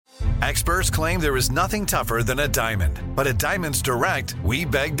Experts claim there is nothing tougher than a diamond. But at Diamonds Direct, we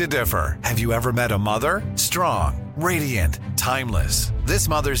beg to differ. Have you ever met a mother? Strong, radiant, timeless. This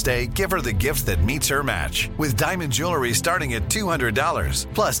Mother's Day, give her the gift that meets her match. With diamond jewelry starting at $200.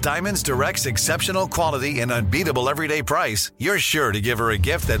 Plus Diamonds Direct's exceptional quality and unbeatable everyday price, you're sure to give her a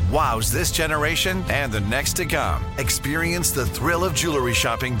gift that wows this generation and the next to come. Experience the thrill of jewelry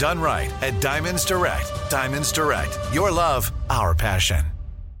shopping done right at Diamonds Direct. Diamonds Direct. Your love, our passion.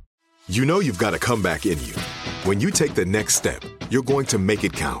 You know you've got a comeback in you. When you take the next step, you're going to make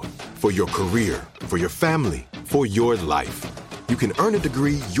it count. For your career, for your family, for your life. You can earn a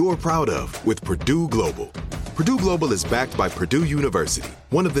degree you're proud of with Purdue Global. Purdue Global is backed by Purdue University,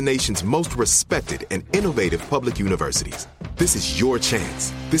 one of the nation's most respected and innovative public universities. This is your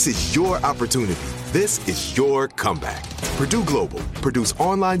chance. This is your opportunity. This is your comeback. Purdue Global, Purdue's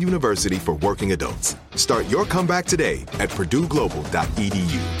online university for working adults. Start your comeback today at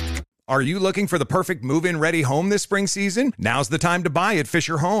purdueglobal.edu. Are you looking for the perfect move-in ready home this spring season? Now's the time to buy at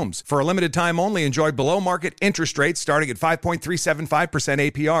Fisher Homes. For a limited time only, enjoy below-market interest rates starting at 5.375%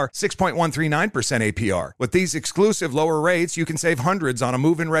 APR, 6.139% APR. With these exclusive lower rates, you can save hundreds on a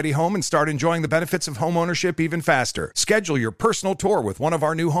move-in ready home and start enjoying the benefits of homeownership even faster. Schedule your personal tour with one of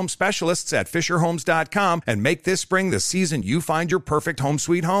our new home specialists at FisherHomes.com and make this spring the season you find your perfect home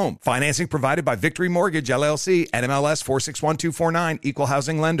sweet home. Financing provided by Victory Mortgage, LLC, NMLS 461249, Equal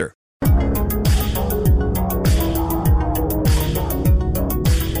Housing Lender.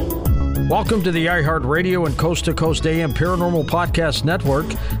 Welcome to the iHeartRadio and Coast to Coast AM Paranormal Podcast Network.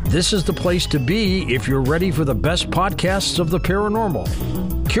 This is the place to be if you're ready for the best podcasts of the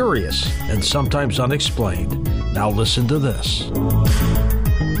paranormal. Curious and sometimes unexplained. Now listen to this.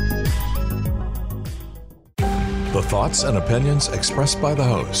 The thoughts and opinions expressed by the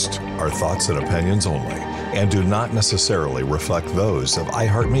host are thoughts and opinions only and do not necessarily reflect those of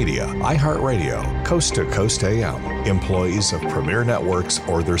iHeartMedia, iHeartRadio, Coast to Coast AM, employees of Premier Networks,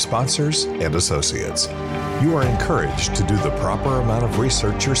 or their sponsors and associates. You are encouraged to do the proper amount of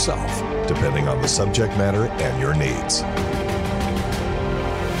research yourself, depending on the subject matter and your needs.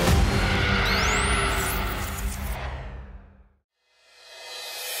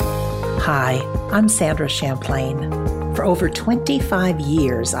 Hi, I'm Sandra Champlain. For over 25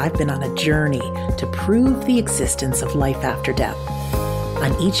 years, I've been on a journey to prove the existence of life after death.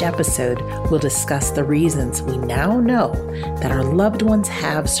 On each episode, we'll discuss the reasons we now know that our loved ones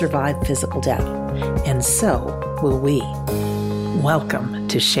have survived physical death, and so will we. Welcome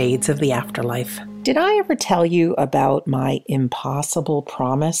to Shades of the Afterlife. Did I ever tell you about my impossible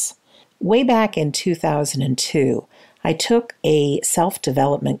promise? Way back in 2002, I took a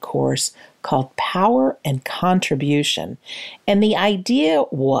self-development course called Power and Contribution, and the idea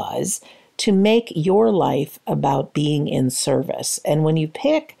was to make your life about being in service. And when you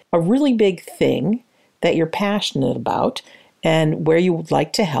pick a really big thing that you're passionate about and where you would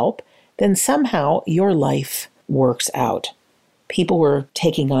like to help, then somehow your life works out. People were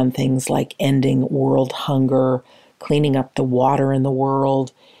taking on things like ending world hunger, cleaning up the water in the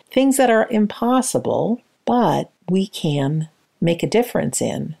world, things that are impossible, but we can make a difference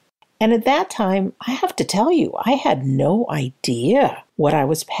in. And at that time, I have to tell you, I had no idea what I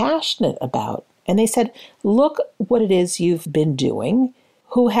was passionate about. And they said, look what it is you've been doing.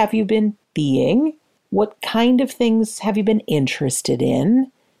 Who have you been being? What kind of things have you been interested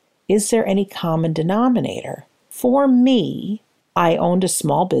in? Is there any common denominator? For me, I owned a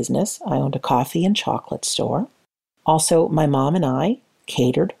small business. I owned a coffee and chocolate store. Also, my mom and I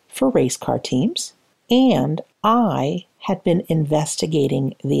catered for race car teams. And I had been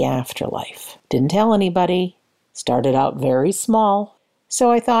investigating the afterlife. Didn't tell anybody, started out very small.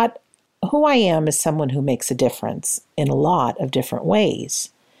 So I thought, who I am is someone who makes a difference in a lot of different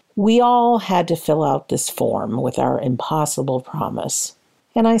ways. We all had to fill out this form with our impossible promise.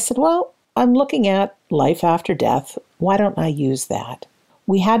 And I said, well, I'm looking at life after death. Why don't I use that?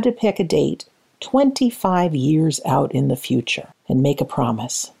 We had to pick a date 25 years out in the future and make a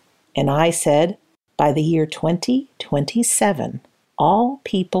promise. And I said, by the year 2027, all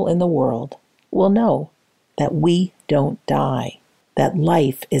people in the world will know that we don't die, that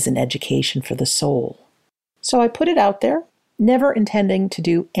life is an education for the soul. So I put it out there, never intending to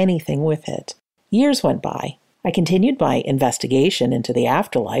do anything with it. Years went by. I continued my investigation into the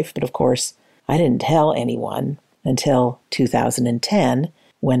afterlife, but of course, I didn't tell anyone until 2010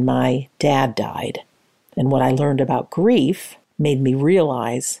 when my dad died. And what I learned about grief made me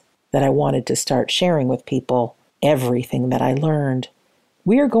realize that I wanted to start sharing with people everything that I learned.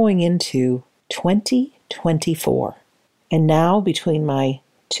 We are going into 2024. And now, between my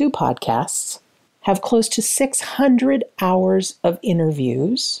two podcasts, have close to 600 hours of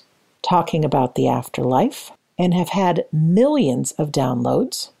interviews, talking about the afterlife and have had millions of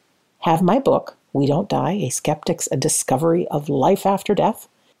downloads, have my book, We Don't Die, A Skeptic's Discovery of Life After Death,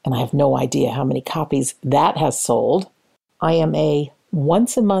 and I have no idea how many copies that has sold. I am a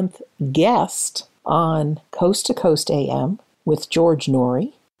once-a-month guest on Coast to Coast AM with George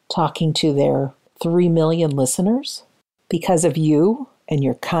Noory, talking to their 3 million listeners. Because of you and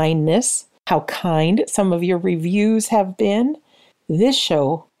your kindness, how kind some of your reviews have been, this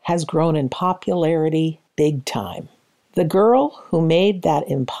show has grown in popularity big time. The girl who made that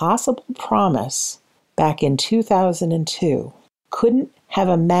impossible promise back in 2002 couldn't have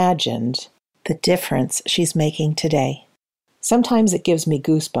imagined the difference she's making today. Sometimes it gives me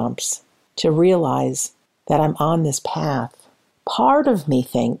goosebumps to realize that I'm on this path. Part of me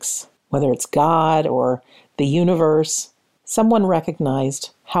thinks, whether it's God or the universe, someone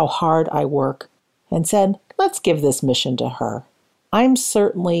recognized how hard I work and said, let's give this mission to her. I'm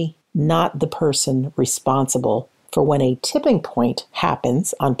certainly not the person responsible for when a tipping point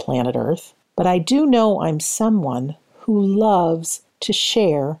happens on planet Earth, but I do know I'm someone who loves to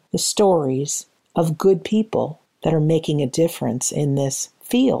share the stories of good people that are making a difference in this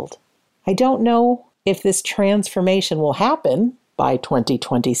field. I don't know if this transformation will happen by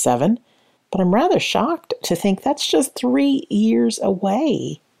 2027, but I'm rather shocked to think that's just 3 years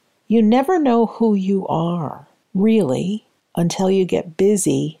away. You never know who you are, really, until you get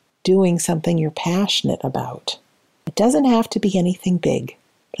busy doing something you're passionate about. It doesn't have to be anything big,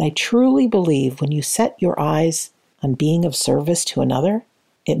 but I truly believe when you set your eyes on being of service to another,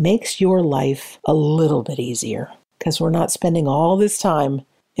 it makes your life a little bit easier because we're not spending all this time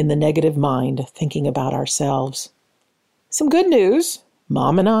in the negative mind thinking about ourselves. Some good news.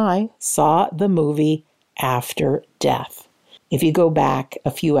 Mom and I saw the movie After Death. If you go back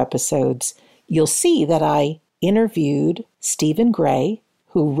a few episodes, you'll see that I interviewed Stephen Gray,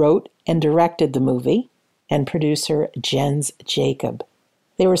 who wrote and directed the movie, and producer Jens Jacob.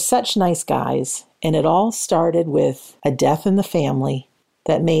 They were such nice guys, and it all started with a death in the family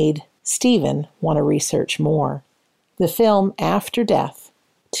that made Stephen want to research more. The film After Death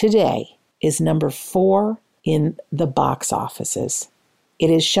today is number 4 in the box offices. It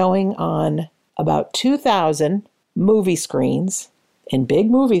is showing on about 2,000 movie screens in big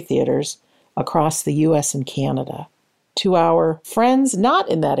movie theaters across the U.S. and Canada. To our friends not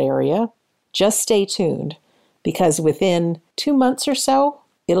in that area, just stay tuned because within 2 months or so,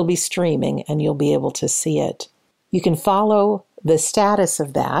 it'll be streaming and you'll be able to see it. You can follow the status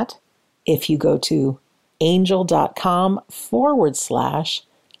of that if you go to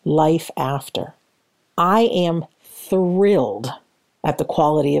angel.com/lifeafter. I am thrilled at the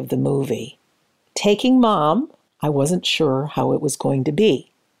quality of the movie. Taking Mom, I wasn't sure how it was going to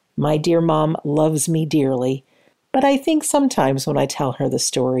be. My dear mom loves me dearly, but I think sometimes when I tell her the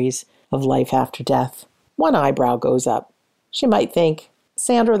stories of life after death, one eyebrow goes up. She might think,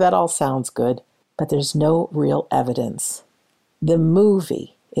 Sandra, that all sounds good, but there's no real evidence. The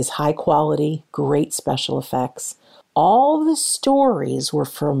movie is high quality, great special effects. All the stories were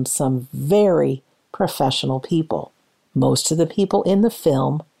from some very professional people. Most of the people in the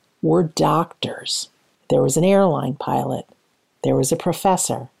film were doctors. There was an airline pilot. There was a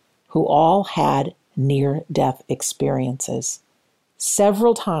professor who all had near-death experiences.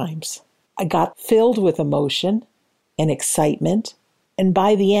 Several times, I got filled with emotion and excitement, and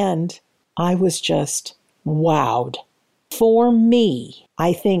by the end, I was just wowed. For me,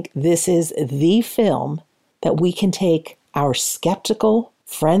 I think this is the film that we can take our skeptical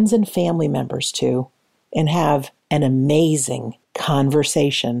friends and family members to and have an amazing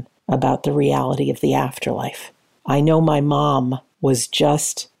conversation about the reality of the afterlife. I know my mom was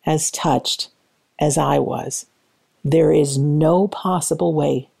just as touched as I was. There is no possible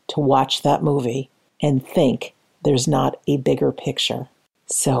way to watch that movie and think there's not a bigger picture.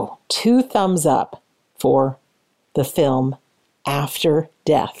 So, 2 thumbs up for the film After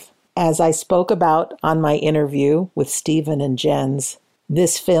Death. As I spoke about on my interview with Stephen and Jens,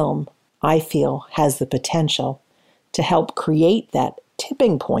 this film, I feel, has the potential to help create that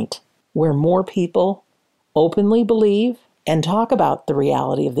tipping point where more people openly believe and talk about the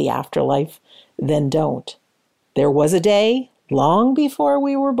reality of the afterlife than don't. There was a day, long before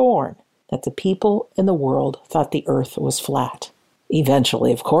we were born, that the people in the world thought the earth was flat.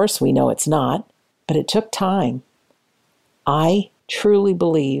 Eventually, of course, we know it's not, but it took time. I truly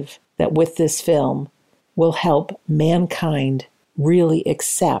believe that with this film, we'll help mankind really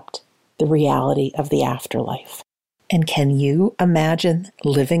accept the reality of the afterlife. And can you imagine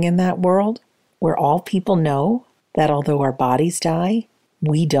living in that world where all people know that although our bodies die,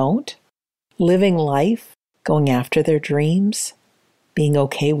 we don't? Living life, going after their dreams, being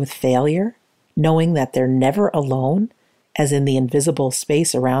okay with failure, knowing that they're never alone, as in the invisible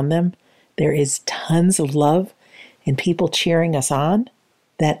space around them, there is tons of love and people cheering us on,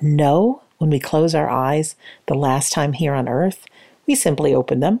 that know when we close our eyes the last time here on earth, we simply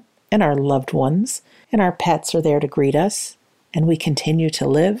open them and our loved ones and our pets are there to greet us and we continue to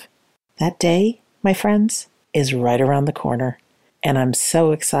live. That day, my friends, is right around the corner. And I'm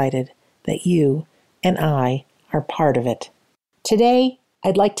so excited that you and I are part of it. Today,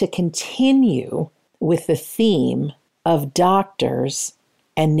 I'd like to continue with the theme of doctors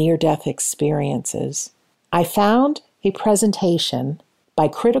and near-death experiences. I found a presentation by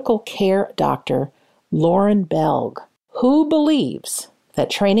critical care doctor Lauren Belg, who believes that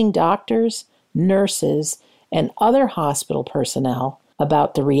training doctors, nurses, and other hospital personnel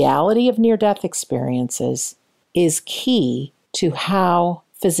about the reality of near-death experiences is key to how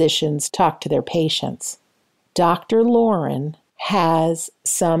physicians talk to their patients. Dr. Lauren has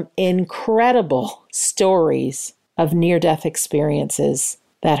some incredible stories of near-death experiences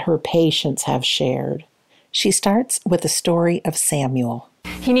that her patients have shared. She starts with the story of Samuel.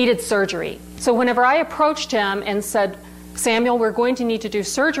 He needed surgery. So whenever I approached him and said, Samuel, we're going to need to do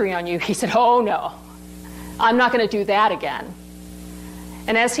surgery on you, he said, oh no, I'm not going to do that again.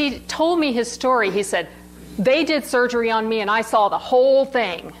 And as he told me his story, he said, they did surgery on me and I saw the whole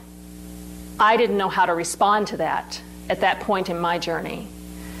thing. I didn't know how to respond to that at that point in my journey.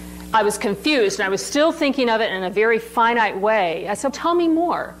 I was confused and I was still thinking of it in a very finite way. I said, tell me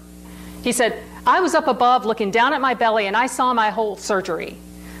more. He said, I was up above looking down at my belly and I saw my whole surgery.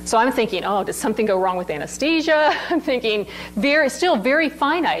 So I'm thinking, oh, did something go wrong with anesthesia? I'm thinking, still very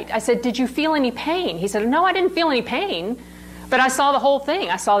finite. I said, did you feel any pain? He said, no, I didn't feel any pain, but I saw the whole thing.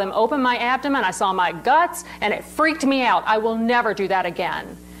 I saw them open my abdomen, I saw my guts, and it freaked me out. I will never do that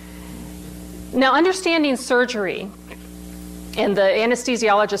again. Now, understanding surgery, and the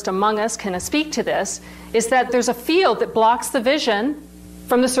anesthesiologist among us can speak to this, is that there's a field that blocks the vision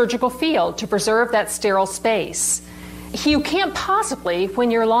from the surgical field to preserve that sterile space. You can't possibly,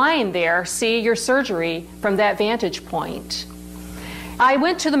 when you're lying there, see your surgery from that vantage point. I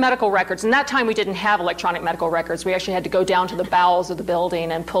went to the medical records, and that time we didn't have electronic medical records. We actually had to go down to the bowels of the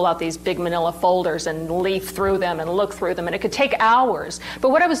building and pull out these big manila folders and leaf through them and look through them, and it could take hours. But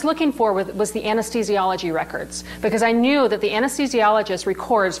what I was looking for was the anesthesiology records, because I knew that the anesthesiologist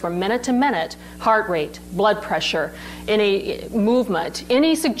records from minute to minute heart rate, blood pressure, any movement,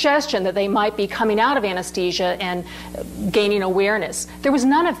 any suggestion that they might be coming out of anesthesia and gaining awareness. There was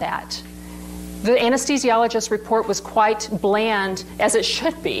none of that. The anesthesiologist's report was quite bland, as it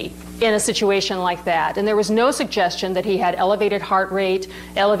should be in a situation like that. And there was no suggestion that he had elevated heart rate,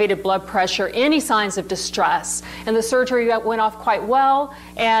 elevated blood pressure, any signs of distress. And the surgery went off quite well,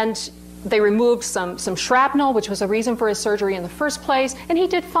 and they removed some shrapnel, which was a reason for his surgery in the first place, and he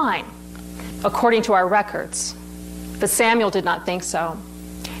did fine, according to our records. But Samuel did not think so.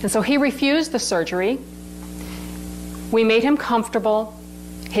 And so he refused the surgery. We made him comfortable.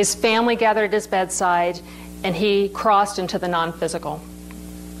 His family gathered at his bedside, and he crossed into the non-physical.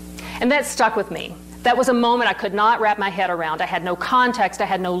 And that stuck with me. That was a moment I could not wrap my head around. I had no context, I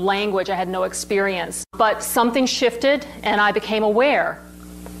had no language, I had no experience. But something shifted, and I became aware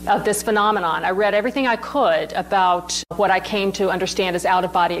of this phenomenon. I read everything I could about what I came to understand as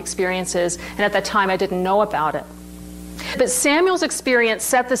out-of-body experiences, and at that time I didn't know about it. But Samuel's experience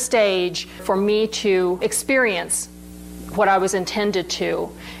set the stage for me to experience what I was intended to.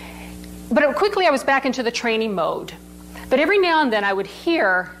 But quickly I was back into the training mode. But every now and then I would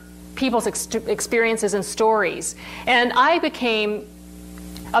hear people's experiences and stories, and I became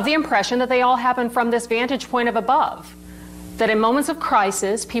of the impression that they all happened from this vantage point of above. That in moments of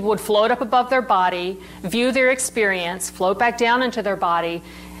crisis, people would float up above their body, view their experience, float back down into their body,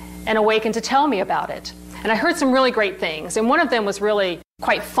 and awaken to tell me about it. And I heard some really great things, and one of them was really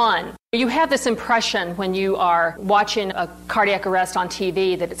quite fun. You have this impression when you are watching a cardiac arrest on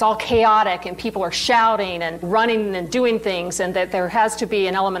TV that it's all chaotic and people are shouting and running and doing things, and that there has to be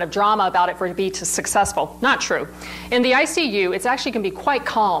an element of drama about it for it to be successful. Not true. In the ICU, it's actually can be quite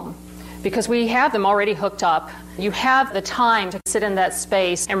calm because we have them already hooked up. You have the time to sit in that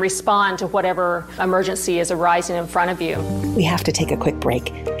space and respond to whatever emergency is arising in front of you. We have to take a quick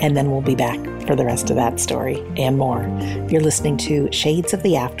break, and then we'll be back for the rest of that story and more. You're listening to Shades of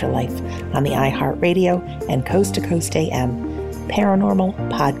the Afterlife on the iHeartRadio and Coast to Coast AM Paranormal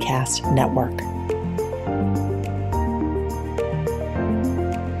Podcast Network.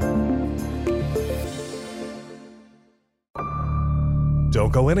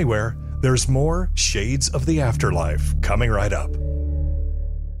 Don't go anywhere. There's more Shades of the Afterlife coming right up.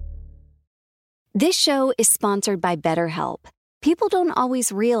 This show is sponsored by BetterHelp. People don't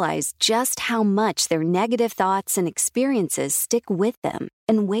always realize just how much their negative thoughts and experiences stick with them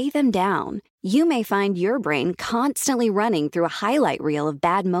and weigh them down. You may find your brain constantly running through a highlight reel of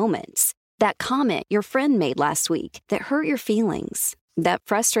bad moments. That comment your friend made last week that hurt your feelings. That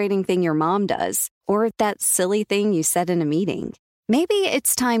frustrating thing your mom does. Or that silly thing you said in a meeting. Maybe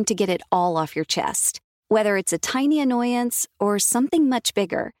it's time to get it all off your chest. Whether it's a tiny annoyance or something much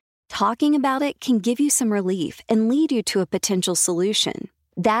bigger, talking about it can give you some relief and lead you to a potential solution.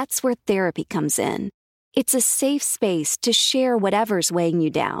 That's where therapy comes in. It's a safe space to share whatever's weighing you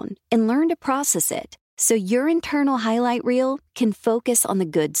down and learn to process it so your internal highlight reel can focus on the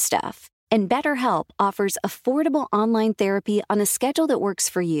good stuff. And BetterHelp offers affordable online therapy on a schedule that works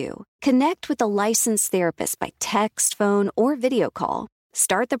for you. Connect with a licensed therapist by text, phone, or video call.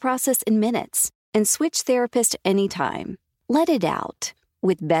 Start the process in minutes and switch therapist anytime. Let it out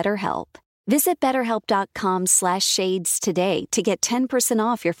with BetterHelp. Visit BetterHelp.com/shades today to get 10%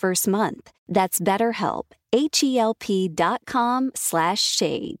 off your first month. That's BetterHelp,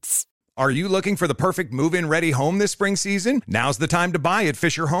 HELP.com/shades. Are you looking for the perfect move-in ready home this spring season? Now's the time to buy at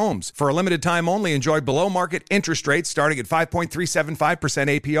Fisher Homes. For a limited time only, enjoy below-market interest rates starting at 5.375%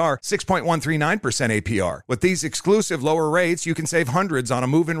 APR, 6.139% APR. With these exclusive lower rates, you can save hundreds on a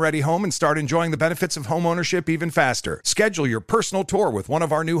move-in ready home and start enjoying the benefits of home ownership even faster. Schedule your personal tour with one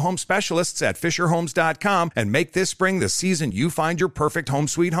of our new home specialists at FisherHomes.com and make this spring the season you find your perfect home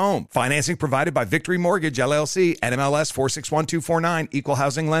sweet home. Financing provided by Victory Mortgage, LLC, NMLS 461249, Equal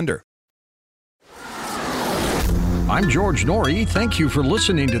Housing Lender. I'm George Norrie. Thank you for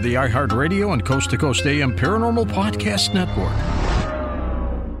listening to the iHeartRadio and Coast to Coast AM Paranormal Podcast Network.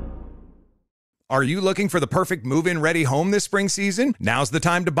 Are you looking for the perfect move-in ready home this spring season? Now's the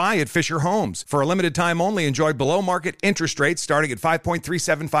time to buy at Fisher Homes. For a limited time only, enjoy below-market interest rates starting at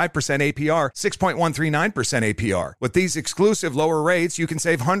 5.375% APR, 6.139% APR. With these exclusive lower rates, you can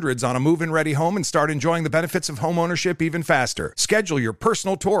save hundreds on a move-in ready home and start enjoying the benefits of home ownership even faster. Schedule your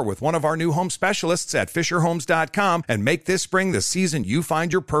personal tour with one of our new home specialists at FisherHomes.com and make this spring the season you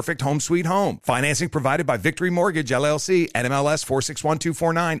find your perfect home sweet home. Financing provided by Victory Mortgage, LLC, NMLS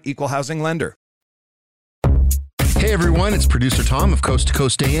 461249, Equal Housing Lender. Hey everyone, it's producer Tom of Coast to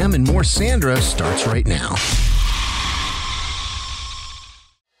Coast AM, and more Sandra starts right now.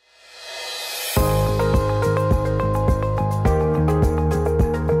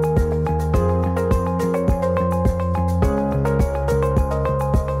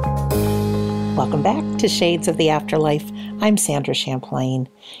 Welcome back to Shades of the Afterlife. I'm Sandra Champlain.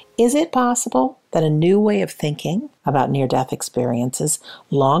 Is it possible that a new way of thinking about near-death experiences,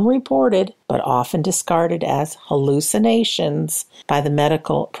 long reported but often discarded as hallucinations by the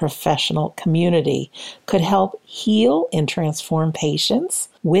medical professional community, could help heal and transform patients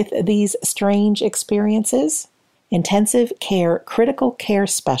with these strange experiences? Intensive care critical care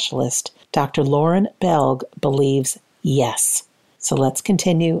specialist Dr. Lauren Belg believes yes. So let's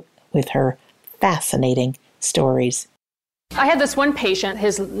continue with her fascinating stories. I had this one patient,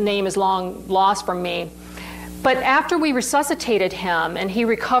 his name is long lost from me, but after we resuscitated him and he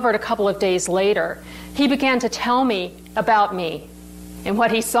recovered a couple of days later, he began to tell me about me and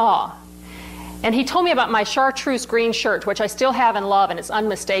what he saw. And he told me about my chartreuse green shirt, which I still have and love, and it's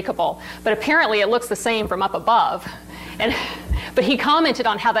unmistakable, but apparently it looks the same from up above. But he commented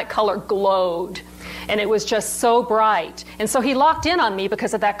on how that color glowed, and it was just so bright. And so he locked in on me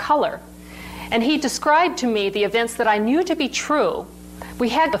because of that color. And he described to me the events that I knew to be true. We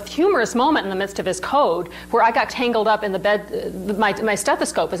had a humorous moment in the midst of his code where I got tangled up in the bed, my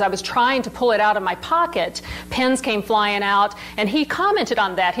stethoscope, as I was trying to pull it out of my pocket. Pens came flying out, and he commented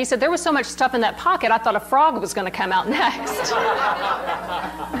on that. He said, there was so much stuff in that pocket, I thought a frog was going to come out next.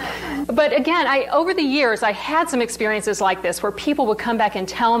 But again, over the years, I had some experiences like this where people would come back and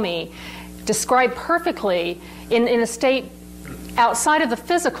tell me, describe perfectly in a state outside of the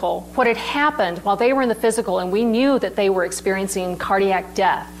physical, what had happened while they were in the physical, and we knew that they were experiencing cardiac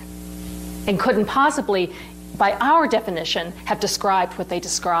death and couldn't possibly, by our definition, have described what they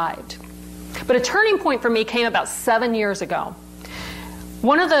described. But a turning point for me came about 7 years ago.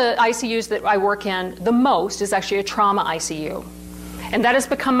 One of the ICUs that I work in the most is actually a trauma ICU. And that has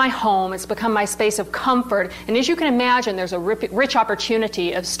become my home. It's become my space of comfort. And as you can imagine, there's a rich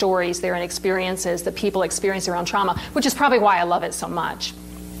opportunity of stories there and experiences that people experience around trauma, which is probably why I love it so much.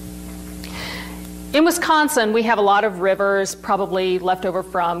 In Wisconsin, we have a lot of rivers, probably left over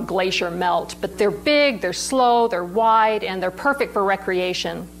from glacier melt, but they're big, they're slow, they're wide, and they're perfect for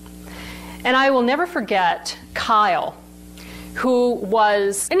recreation. And I will never forget Kyle, who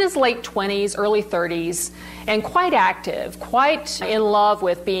was in his late 20s, early 30s, and quite active, quite in love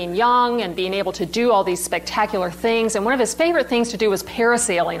with being young and being able to do all these spectacular things. And one of his favorite things to do was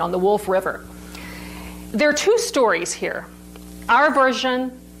parasailing on the Wolf River. There are two stories here, our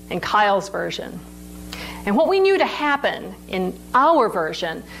version and Kyle's version. And what we knew to happen in our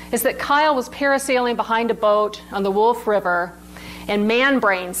version is that Kyle was parasailing behind a boat on the Wolf River, and man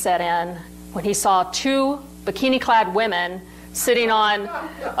brain set in when he saw two bikini-clad women sitting on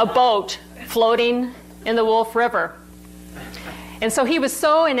a boat floating in the Wolf River. And so he was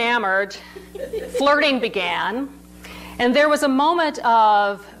so enamored, flirting began, and there was a moment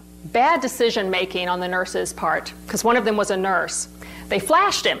of bad decision-making on the nurse's part, because one of them was a nurse. They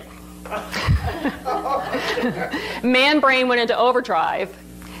flashed him. Man brain went into overdrive,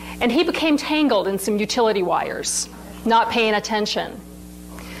 and he became tangled in some utility wires, not paying attention.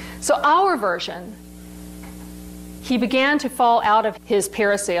 So our version, he began to fall out of his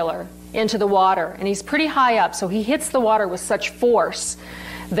parasailer into the water, and he's pretty high up, so he hits the water with such force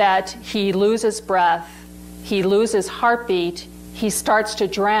that he loses breath, he loses heartbeat, he starts to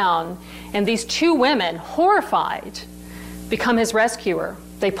drown, and these two women, horrified, become his rescuer.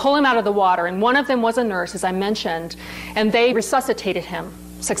 They pull him out of the water, and one of them was a nurse, as I mentioned, and they resuscitated him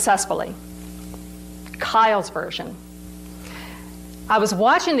successfully. Kyle's version. I was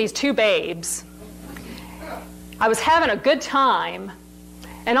watching these two babes. I was having a good time,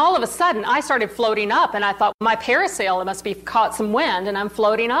 and all of a sudden I started floating up, and I thought, my parasail must be caught some wind, and I'm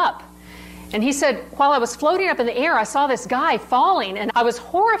floating up. And he said, while I was floating up in the air, I saw this guy falling, and I was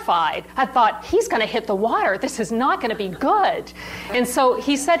horrified. I thought, he's going to hit the water. This is not going to be good. And so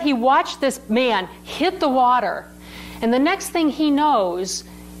he said he watched this man hit the water, and the next thing he knows,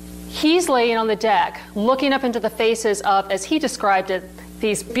 he's laying on the deck, looking up into the faces of, as he described it,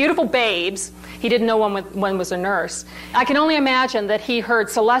 these beautiful babes. He didn't know one was a nurse. I can only imagine that he heard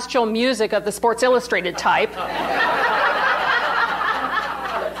celestial music of the Sports Illustrated type.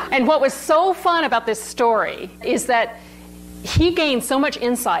 And what was so fun about this story is that he gained so much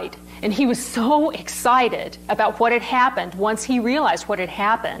insight, and he was so excited about what had happened once he realized what had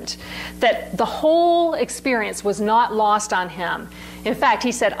happened, that the whole experience was not lost on him. In fact,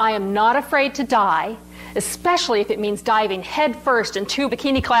 he said, I am not afraid to die, especially if it means diving head first in two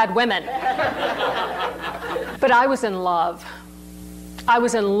bikini-clad women. But I was in love. I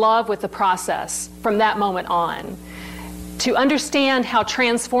was in love with the process from that moment on. To understand how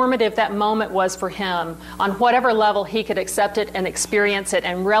transformative that moment was for him, on whatever level he could accept it and experience it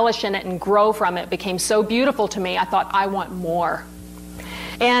and relish in it and grow from it, became so beautiful to me, I thought, I want more.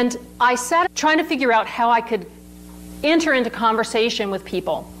 And I sat trying to figure out how I could enter into conversation with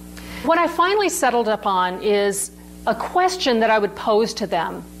people. What I finally settled upon is a question that I would pose to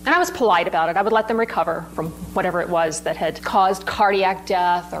them. And I was polite about it. I would let them recover from whatever it was that had caused cardiac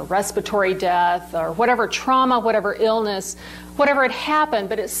death or respiratory death or whatever trauma, whatever illness, whatever had happened.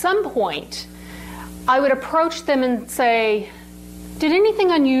 But at some point, I would approach them and say, did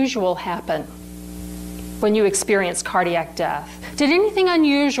anything unusual happen when you experienced cardiac death? Did anything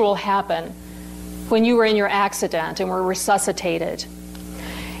unusual happen when you were in your accident and were resuscitated?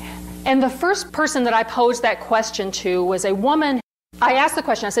 And the first person that I posed that question to was a woman. I asked the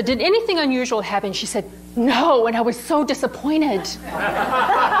question, I said, did anything unusual happen? She said, no, and I was so disappointed.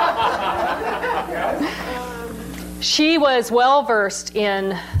 She was well-versed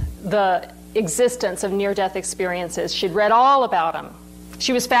in the existence of near-death experiences. She'd read all about them.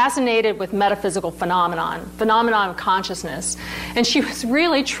 She was fascinated with metaphysical phenomenon of consciousness, and she was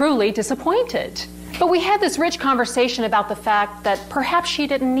really, truly disappointed. But we had this rich conversation about the fact that perhaps she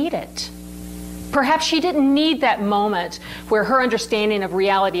didn't need it. Perhaps she didn't need that moment where her understanding of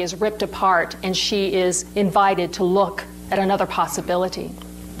reality is ripped apart and she is invited to look at another possibility.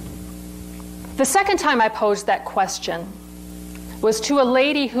 The second time I posed that question was to a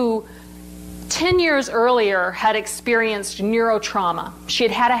lady who 10 years earlier had experienced neurotrauma. She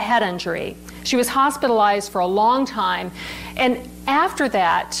had had a head injury. She was hospitalized for a long time, and after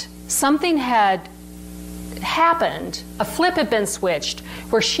that, something had happened, a flip had been switched,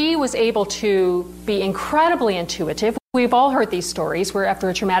 where she was able to be incredibly intuitive. We've all heard these stories where after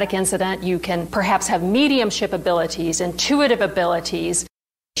a traumatic incident you can perhaps have mediumship abilities, intuitive abilities.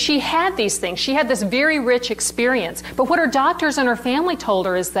 She had these things. She had this very rich experience. But what her doctors and her family told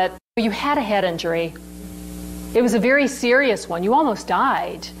her is that you had a head injury. It was a very serious one. You almost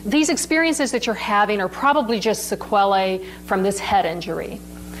died. These experiences that you're having are probably just sequelae from this head injury.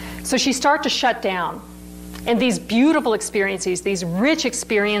 So she started to shut down. And these beautiful experiences, these rich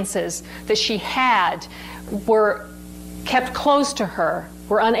experiences that she had were kept close to her,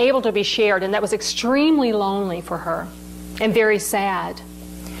 were unable to be shared, and that was extremely lonely for her. and very sad.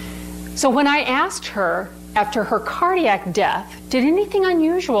 So when I asked her after her cardiac death, did anything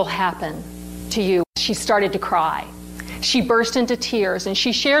unusual happen to you? She started to cry. She burst into tears, and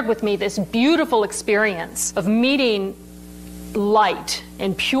she shared with me this beautiful experience of meeting light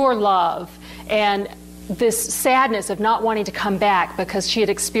and pure love, and this sadness of not wanting to come back because she had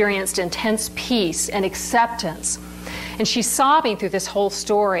experienced intense peace and acceptance. And she's sobbing through this whole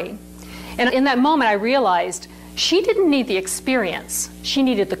story. And in that moment, I realized she didn't need the experience. She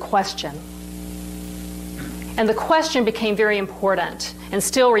needed the question. And the question became very important and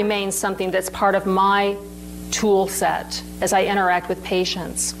still remains something that's part of my tool set as I interact with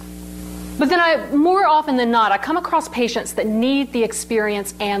patients. But then more often than not, I come across patients that need the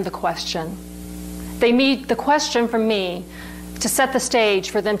experience and the question. They need the question from me to set the stage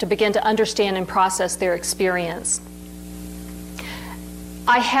for them to begin to understand and process their experience.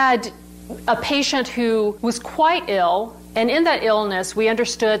 I had a patient who was quite ill, and in that illness, we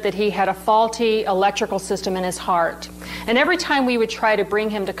understood that he had a faulty electrical system in his heart. And every time we would try to bring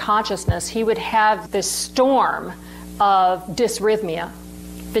him to consciousness, he would have this storm of dysrhythmia,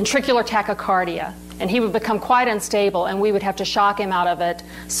 ventricular tachycardia, and he would become quite unstable, and we would have to shock him out of it,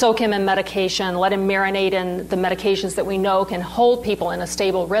 soak him in medication, let him marinate in the medications that we know can hold people in a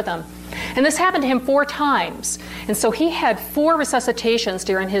stable rhythm. And this happened to him 4 times. And so he had 4 resuscitations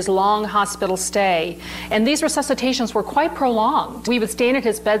during his long hospital stay. And these resuscitations were quite prolonged. We would stand at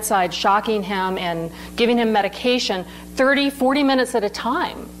his bedside shocking him and giving him medication 30, 40 minutes at a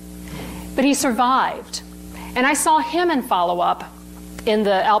time. But he survived. And I saw him in follow-up in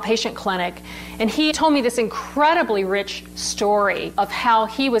the outpatient clinic. And he told me this incredibly rich story of how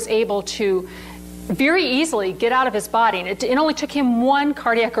he was able to very easily get out of his body. And it only took him 1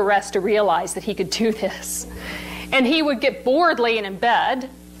 cardiac arrest to realize that he could do this. And he would get bored laying in bed,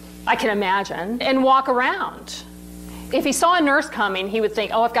 I can imagine, and walk around. If he saw a nurse coming, he would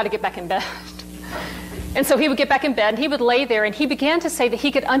think, oh, I've got to get back in bed. And so he would get back in bed, and he would lay there, and he began to say that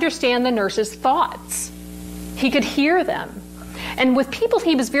he could understand the nurse's thoughts. He could hear them. And with people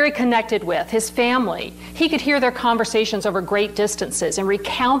he was very connected with, his family, he could hear their conversations over great distances and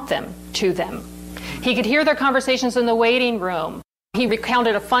recount them to them. He could hear their conversations in the waiting room. He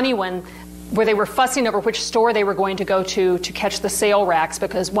recounted a funny one where they were fussing over which store they were going to go to catch the sale racks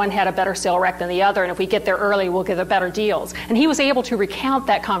because one had a better sale rack than the other, and if we get there early, we'll get the better deals. And he was able to recount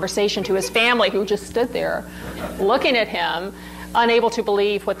that conversation to his family, who just stood there looking at him, unable to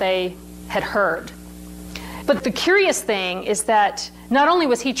believe what they had heard. But the curious thing is that not only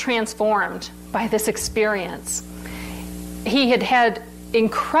was he transformed by this experience, he had had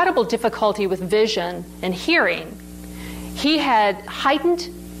incredible difficulty with vision and hearing. He had heightened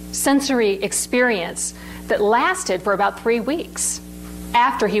sensory experience that lasted for about 3 weeks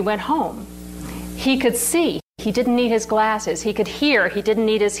after he went home. He could see. He didn't need his glasses. He could hear. He didn't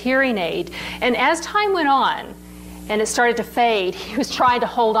need his hearing aid. And as time went on and it started to fade, he was trying to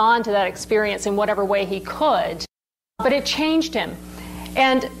hold on to that experience in whatever way he could. But it changed him.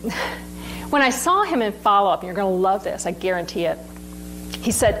 And when I saw him in follow-up, and you're going to love this, I guarantee it,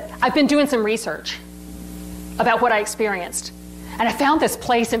 he said, I've been doing some research about what I experienced, and I found this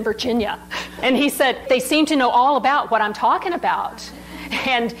place in Virginia. And he said, they seem to know all about what I'm talking about.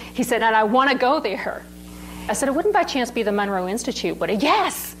 And he said, and I want to go there. I said, it wouldn't by chance be the Monroe Institute, would it?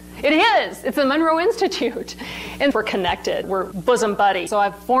 Yes, it is. It's the Monroe Institute. And we're connected. We're bosom buddies. So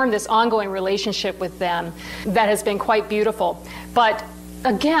I've formed this ongoing relationship with them that has been quite beautiful. But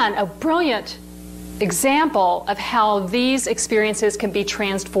again, a brilliant example of how these experiences can be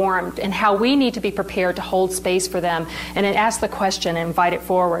transformed and how we need to be prepared to hold space for them and then ask the question and invite it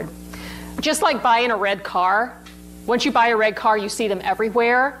forward. Just like buying a red car, once you buy a red car, you see them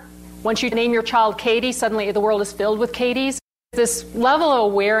everywhere. Once you name your child Katie, suddenly the world is filled with Katies. This level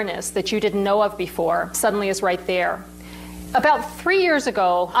of awareness that you didn't know of before suddenly is right there. About 3 years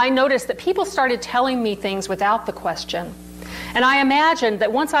ago, I noticed that people started telling me things without the question. And I imagined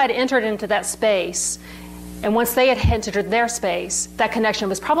that once I had entered into that space, and once they had entered their space, that connection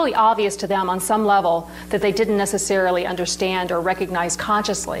was probably obvious to them on some level that they didn't necessarily understand or recognize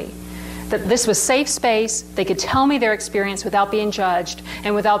consciously. That this was safe space, they could tell me their experience without being judged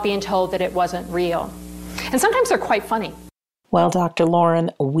and without being told that it wasn't real. And sometimes they're quite funny. Well, Dr.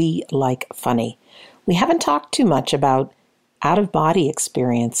 Lauren, we like funny. We haven't talked too much about out-of-body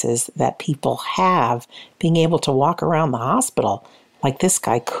experiences that people have, being able to walk around the hospital like this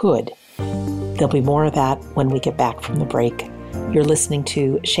guy could. There'll be more of that when we get back from the break. You're listening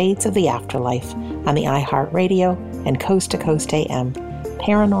to Shades of the Afterlife on the iHeartRadio and Coast to Coast AM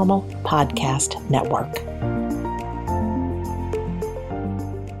Paranormal Podcast Network.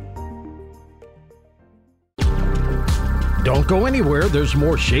 Don't go anywhere. There's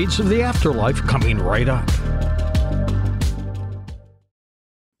more Shades of the Afterlife coming right up.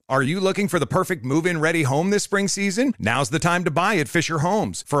 Are you looking for the perfect move-in ready home this spring season? Now's the time to buy at Fisher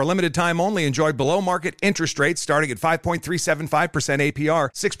Homes. For a limited time only, enjoy below-market interest rates starting at 5.375% APR,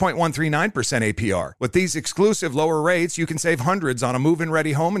 6.139% APR. With these exclusive lower rates, you can save hundreds on a move-in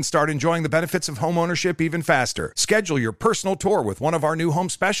ready home and start enjoying the benefits of home ownership even faster. Schedule your personal tour with one of our new home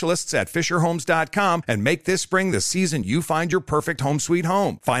specialists at FisherHomes.com and make this spring the season you find your perfect home sweet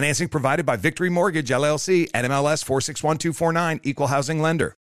home. Financing provided by Victory Mortgage, LLC, NMLS 461249, Equal Housing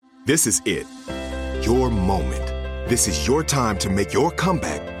Lender. This is it. Your moment. This is your time to make your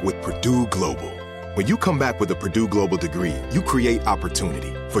comeback with Purdue Global. When you come back with a Purdue Global degree, you create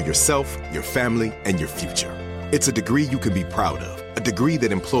opportunity for yourself, your family, and your future. It's a degree you can be proud of, a degree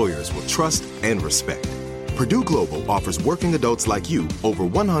that employers will trust and respect. Purdue Global offers working adults like you over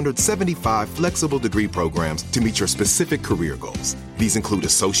 175 flexible degree programs to meet your specific career goals. These include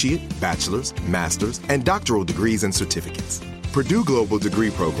associate, bachelor's, master's, and doctoral degrees and certificates. Purdue Global degree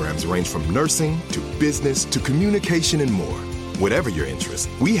programs range from nursing to business to communication and more. Whatever your interest,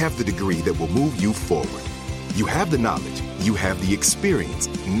 we have the degree that will move you forward. You have the knowledge, you have the experience.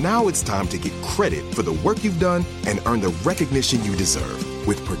 Now it's time to get credit for the work you've done and earn the recognition you deserve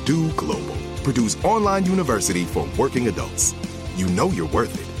with Purdue Global, Purdue's online university for working adults. You know you're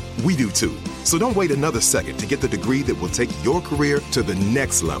worth it. We do too. So don't wait another second to get the degree that will take your career to the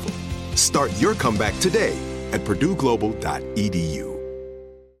next level. Start your comeback today at purdueglobal.edu.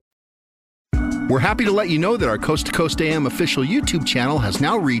 We're happy to let you know that our Coast to Coast AM official YouTube channel has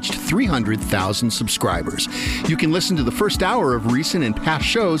now reached 300,000 subscribers. You can listen to the first hour of recent and past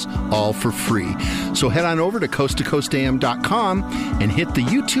shows all for free. So head on over to coasttocoastam.com and hit the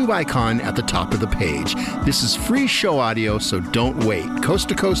YouTube icon at the top of the page. This is free show audio, so don't wait.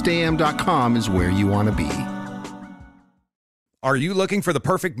 coasttocoastam.com is where you want to be. Are you looking for the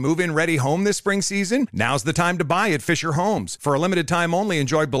perfect move-in ready home this spring season? Now's the time to buy at Fisher Homes. For a limited time only,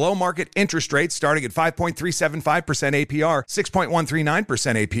 enjoy below-market interest rates starting at 5.375% APR,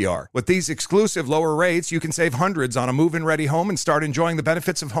 6.139% APR. With these exclusive lower rates, you can save hundreds on a move-in ready home and start enjoying the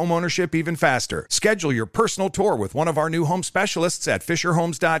benefits of home ownership even faster. Schedule your personal tour with one of our new home specialists at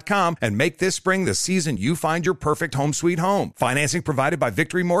FisherHomes.com and make this spring the season you find your perfect home sweet home. Financing provided by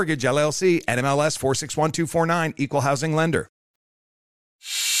Victory Mortgage, LLC, NMLS 461249, Equal Housing Lender.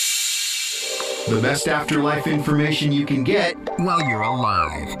 The best afterlife information you can get while you're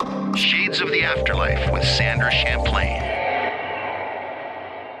alive. Shades of the Afterlife with Sandra Champlain.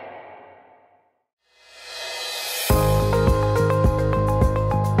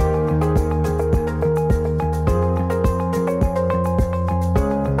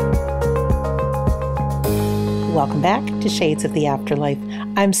 Welcome back to Shades of the Afterlife.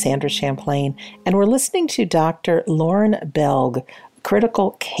 I'm Sandra Champlain, and we're listening to Dr. Lauren Belg,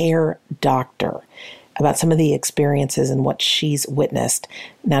 critical care doctor, about some of the experiences and what she's witnessed.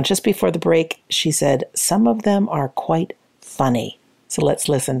 Now, just before the break, she said some of them are quite funny. So let's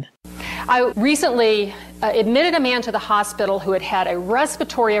listen. I recently admitted a man to the hospital who had had a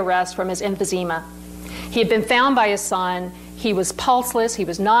respiratory arrest from his emphysema. He had been found by his son. He was pulseless, he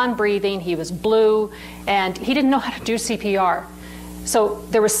was non-breathing, he was blue, and he didn't know how to do CPR. So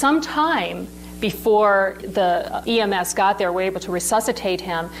there was some time before the EMS got there, were able to resuscitate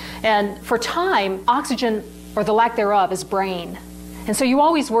him. And for time, oxygen, or the lack thereof, is brain. And so you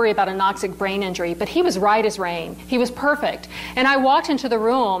always worry about an anoxic brain injury, but he was right as rain. He was perfect. And I walked into the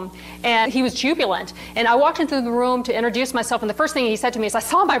room, and he was jubilant. And I walked into the room to introduce myself, and the first thing he said to me is, "I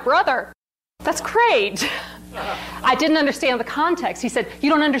saw my brother." That's great. I didn't understand the context. He said,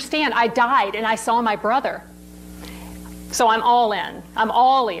 "You don't understand. I died, and I saw my brother." So I'm all in. I'm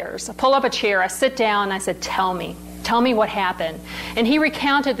all ears. I pull up a chair, I sit down, and I said, tell me what happened. And he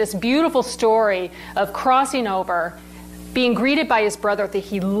recounted this beautiful story of crossing over, being greeted by his brother that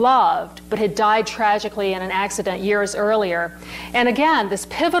he loved, but had died tragically in an accident years earlier. And again, this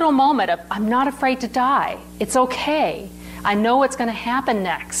pivotal moment of, I'm not afraid to die. It's okay. I know what's going to happen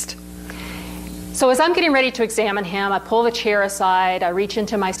next. So as I'm getting ready to examine him, I pull the chair aside, I reach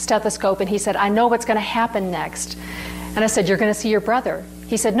into my stethoscope, and he said, I know what's going to happen next. And I said, you're going to see your brother.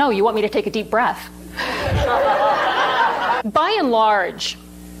 He said, no, you want me to take a deep breath. By and large,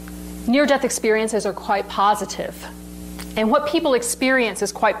 near-death experiences are quite positive. And what people experience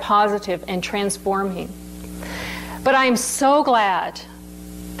is quite positive and transforming. But I am so glad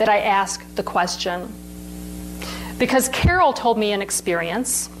that I asked the question. Because Carol told me an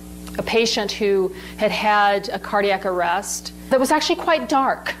experience, a patient who had had a cardiac arrest that was actually quite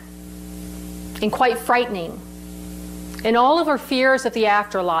dark and quite frightening. And all of her fears of the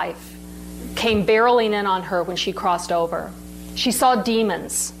afterlife came barreling in on her when she crossed over. She saw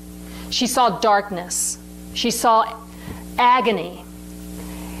demons. She saw darkness. She saw agony.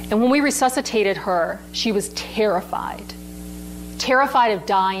 And when we resuscitated her, she was terrified. Terrified of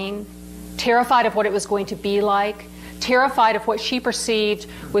dying, terrified of what it was going to be like, terrified of what she perceived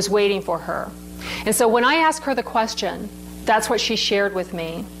was waiting for her. And so when I asked her the question, that's what she shared with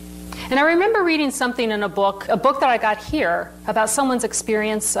me. And I remember reading something in a book that I got here, about someone's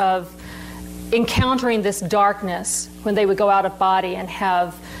experience of encountering this darkness when they would go out of body and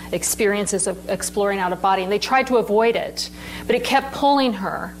have experiences of exploring out of body. And they tried to avoid it, but it kept pulling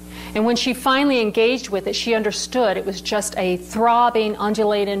her. And when she finally engaged with it, she understood it was just a throbbing,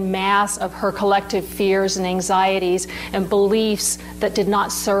 undulating mass of her collective fears and anxieties and beliefs that did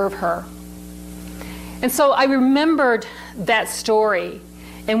not serve her. And so I remembered that story,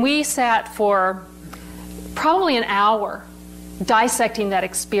 and we sat for probably an hour dissecting that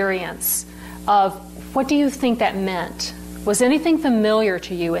experience of, what do you think that meant? Was anything familiar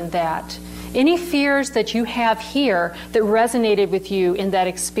to you in that? Any fears that you have here that resonated with you in that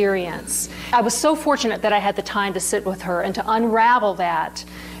experience? I was so fortunate that I had the time to sit with her and to unravel that,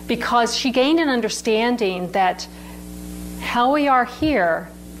 because she gained an understanding that how we are here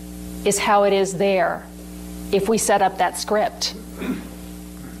is how it is there if we set up that script.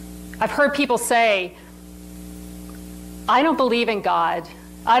 I've heard people say, I don't believe in God.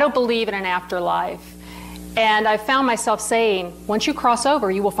 I don't believe in an afterlife. And I found myself saying, once you cross over,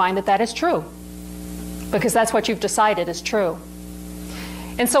 you will find that that is true, because that's what you've decided is true.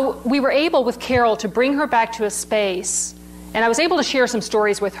 And so we were able with Carol to bring her back to a space, and I was able to share some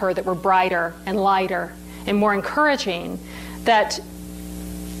stories with her that were brighter and lighter and more encouraging, that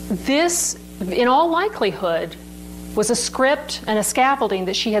this, in all likelihood, was a script and a scaffolding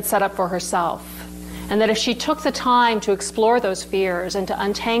that she had set up for herself. And that if she took the time to explore those fears and to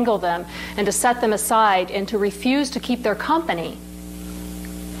untangle them and to set them aside and to refuse to keep their company,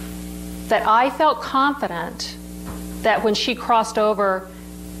 that I felt confident that when she crossed over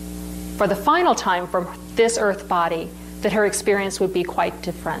for the final time from this earth body, that her experience would be quite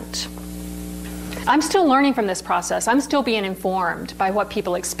different. I'm still learning from this process. I'm still being informed by what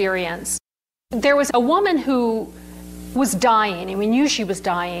people experience. There was a woman who was dying, and we knew she was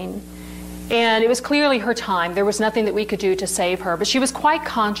dying. And it was clearly her time. There was nothing that we could do to save her, but she was quite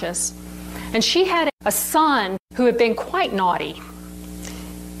conscious. And she had a son who had been quite naughty.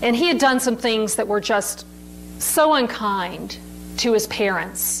 And he had done some things that were just so unkind to his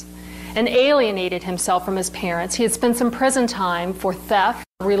parents and alienated himself from his parents. He had spent some prison time for theft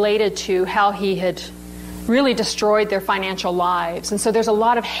related to how he had really destroyed their financial lives. And so there's a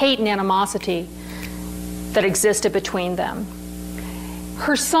lot of hate and animosity that existed between them.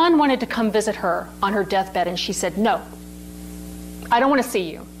 Her son wanted to come visit her on her deathbed, and she said, no, I don't want to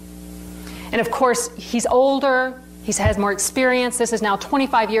see you. And of course, he's older, he has more experience. This is now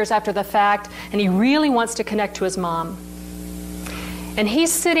 25 years after the fact, and he really wants to connect to his mom. And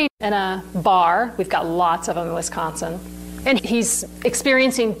he's sitting in a bar, we've got lots of them in Wisconsin, and he's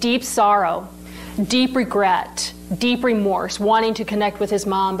experiencing deep sorrow, deep regret, deep remorse, wanting to connect with his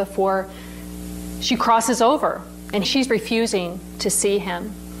mom before she crosses over. And she's refusing to see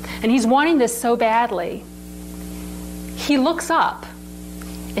him. And he's wanting this so badly. He looks up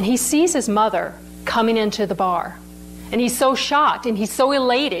and he sees his mother coming into the bar. And he's so shocked and he's so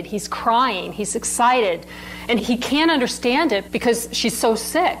elated. He's crying, he's excited. And he can't understand it because she's so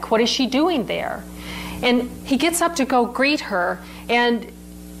sick. What is she doing there? And he gets up to go greet her. And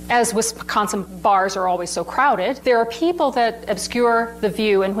as Wisconsin bars are always so crowded, there are people that obscure the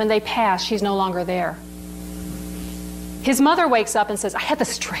view. And when they pass, she's no longer there. His mother wakes up and says, I had the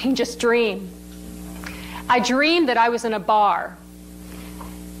strangest dream. I dreamed that I was in a bar,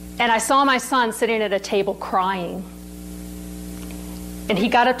 and I saw my son sitting at a table crying. And he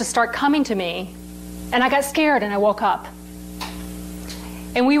got up to start coming to me, and I got scared and I woke up.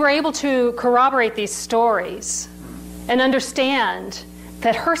 And we were able to corroborate these stories and understand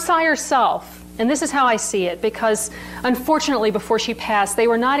that her sire self, and this is how I see it, because unfortunately before she passed, they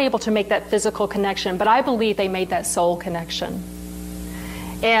were not able to make that physical connection, but I believe they made that soul connection.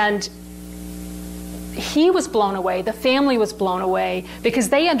 And he was blown away, the family was blown away, because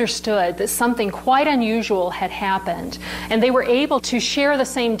they understood that something quite unusual had happened, and they were able to share the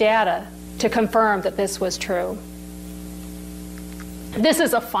same data to confirm that this was true. This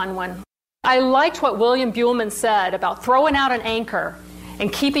is a fun one. I liked what William Buhlman said about throwing out an anchor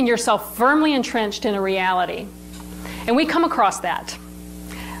and keeping yourself firmly entrenched in a reality. And we come across that.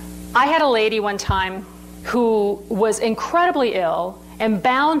 I had a lady one time who was incredibly ill and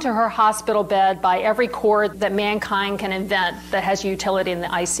bound to her hospital bed by every cord that mankind can invent that has utility in the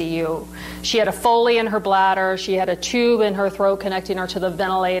ICU. She had a Foley in her bladder, she had a tube in her throat connecting her to the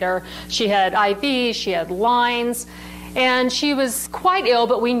ventilator, she had IVs, she had lines, and she was quite ill,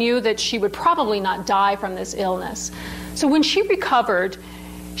 but we knew that she would probably not die from this illness. So when she recovered,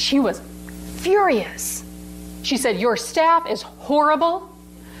 she was furious. She said, "Your staff is horrible.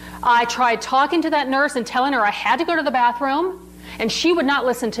 I tried talking to that nurse and telling her I had to go to the bathroom, and she would not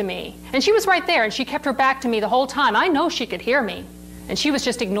listen to me." And she was right there, and she kept her back to me the whole time. I know she could hear me, and she was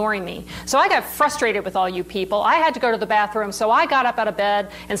just ignoring me. So I got frustrated with all you people. I had to go to the bathroom, so I got up out of bed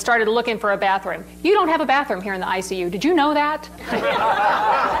and started looking for a bathroom. You don't have a bathroom here in the ICU. Did you know that?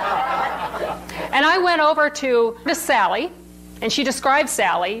 And I went over to Sally, and she described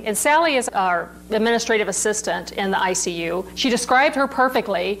Sally, and Sally is our administrative assistant in the ICU. She described her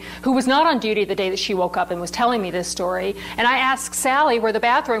perfectly, who was not on duty the day that she woke up and was telling me this story. And I asked Sally where the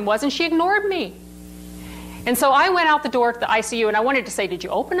bathroom was, and she ignored me. And so I went out the door to the ICU, and I wanted to say, "Did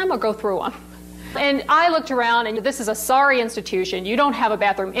you open them or go through them?" And I looked around, and this is a sorry institution. You don't have a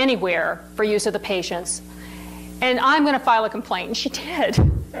bathroom anywhere for use of the patients. And I'm going to file a complaint. And she did.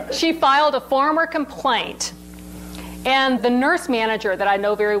 She filed a formal complaint. And the nurse manager that I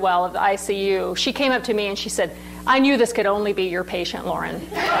know very well of the ICU, she came up to me and she said, "I knew this could only be your patient, Lauren."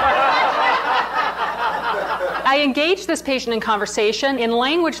 I engaged this patient in conversation in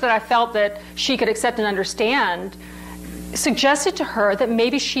language that I felt that she could accept and understand, suggested to her that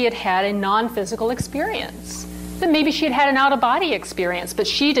maybe she had had a non-physical experience, that maybe she had had an out-of-body experience, but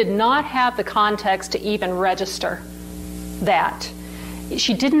she did not have the context to even register that.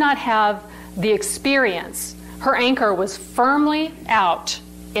 She did not have the experience. Her anchor was firmly out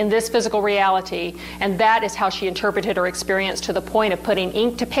in this physical reality, and that is how she interpreted her experience, to the point of putting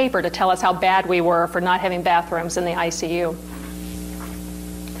ink to paper to tell us how bad we were for not having bathrooms in the ICU.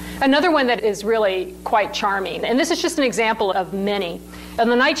 Another one that is really quite charming, and this is just an example of many. On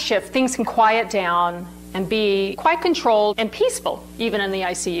the night shift, things can quiet down and be quite controlled and peaceful, even in the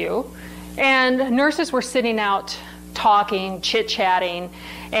ICU. And nurses were sitting out talking, chit-chatting,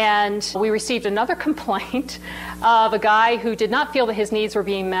 and we received another complaint of a guy who did not feel that his needs were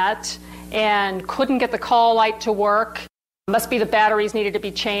being met and couldn't get the call light to work. Must be the batteries needed to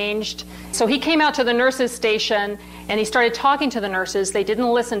be changed. So he came out to the nurses' station and he started talking to the nurses. They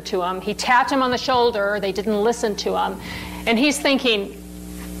didn't listen to him. He tapped him on the shoulder. They didn't listen to him. And he's thinking,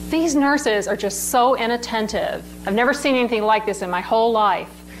 these nurses are just so inattentive. I've never seen anything like this in my whole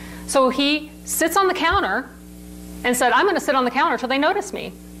life. So he sits on the counter and said, "I'm going to sit on the counter till they notice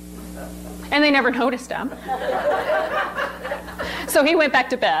me." And they never noticed him. So he went back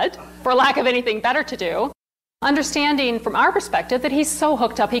to bed for lack of anything better to do, understanding from our perspective that he's so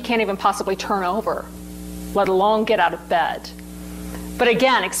hooked up he can't even possibly turn over, let alone get out of bed. But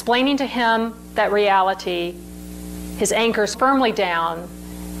again, explaining to him that reality, his anchor's firmly down,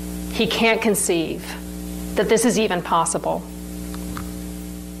 he can't conceive that this is even possible.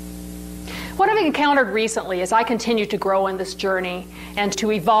 What I've encountered recently as I continue to grow in this journey and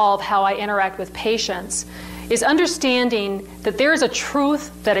to evolve how I interact with patients is understanding that there is a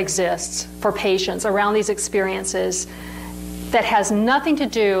truth that exists for patients around these experiences that has nothing to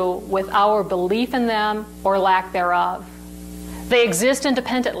do with our belief in them or lack thereof. They exist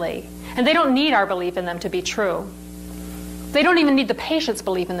independently, and they don't need our belief in them to be true. They don't even need the patient's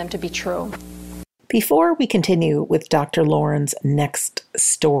belief in them to be true. Before we continue with Dr. Lauren's next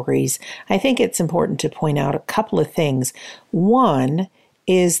stories, I think it's important to point out a couple of things. One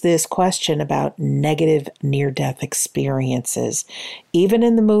is this question about negative near-death experiences. Even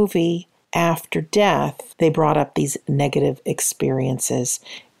in the movie After Death, they brought up these negative experiences.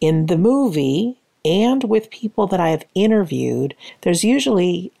 In the movie, and with people that I have interviewed, there's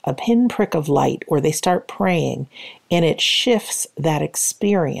usually a pinprick of light where they start praying, and it shifts that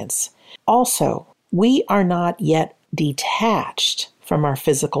experience. Also, we are not yet detached from our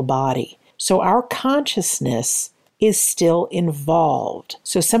physical body, so our consciousness is still involved.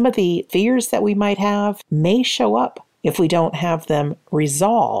 So some of the fears that we might have may show up if we don't have them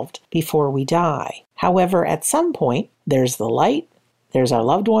resolved before we die. However, at some point, there's the light, there's our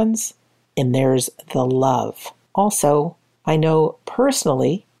loved ones, and there's the love. Also, I know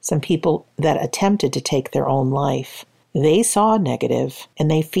personally some people that attempted to take their own life. They saw negative, and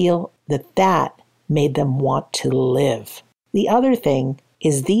they feel that that made them want to live. The other thing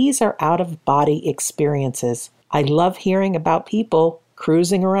is these are out-of-body experiences. I love hearing about people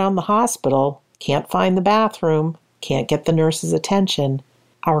cruising around the hospital, can't find the bathroom, can't get the nurse's attention.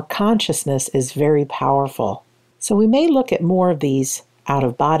 Our consciousness is very powerful. So we may look at more of these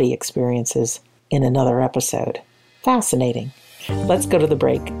out-of-body experiences in another episode. Fascinating. Let's go to the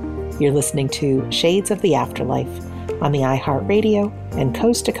break. You're listening to Shades of the Afterlife on the iHeartRadio and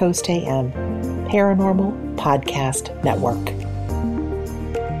Coast to Coast AM Paranormal Podcast Network.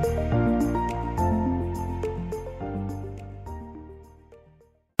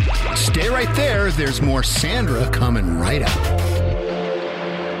 Stay right there. There's more Sandra coming right up.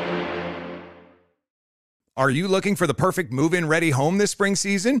 Are you looking for the perfect move-in ready home this spring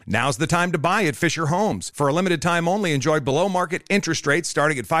season? Now's the time to buy at Fisher Homes. For a limited time only, enjoy below-market interest rates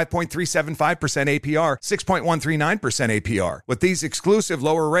starting at 5.375% APR, 6.139% APR. With these exclusive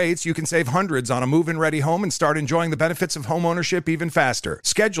lower rates, you can save hundreds on a move-in ready home and start enjoying the benefits of home ownership even faster.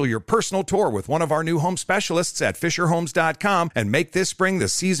 Schedule your personal tour with one of our new home specialists at FisherHomes.com and make this spring the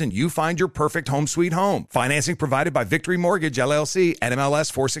season you find your perfect home sweet home. Financing provided by Victory Mortgage, LLC,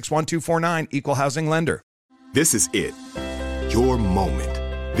 NMLS 461249, Equal Housing Lender. This is it. Your moment.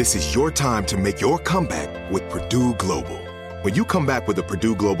 This is your time to make your comeback with Purdue Global. When you come back with a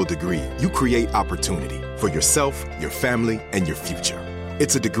Purdue Global degree, you create opportunity for yourself, your family, and your future.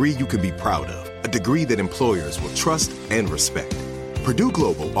 It's a degree you can be proud of, a degree that employers will trust and respect. Purdue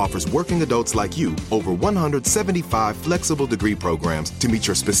Global offers working adults like you over 175 flexible degree programs to meet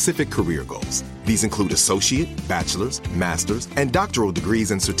your specific career goals. These include associate, bachelor's, master's, and doctoral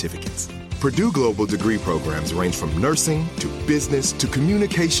degrees and certificates. Purdue Global degree programs range from nursing to business to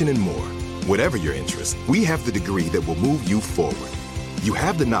communication and more. Whatever your interest, we have the degree that will move you forward. You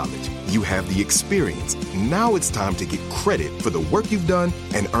have the knowledge, you have the experience. Now it's time to get credit for the work you've done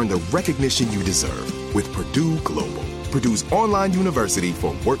and earn the recognition you deserve with Purdue Global, Purdue's online university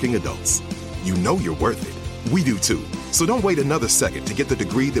for working adults. You know you're worth it. We do too. So don't wait another second to get the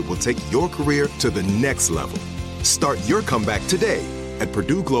degree that will take your career to the next level. Start your comeback today at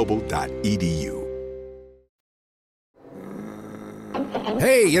purdueglobal.edu.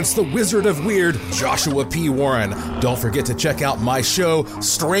 Hey, it's the Wizard of Weird, Joshua P. Warren. Don't forget to check out my show,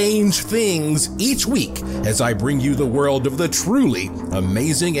 Strange Things, each week as I bring you the world of the truly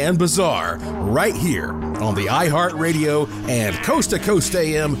amazing and bizarre right here on the iHeartRadio and Coast to Coast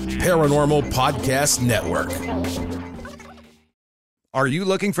AM Paranormal Podcast Network. Are you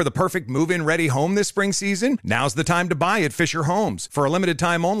looking for the perfect move-in ready home this spring season? Now's the time to buy at Fisher Homes. For a limited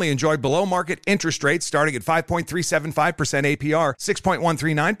time only, enjoy below-market interest rates starting at 5.375% APR,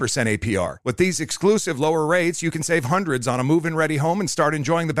 6.139% APR. With these exclusive lower rates, you can save hundreds on a move-in ready home and start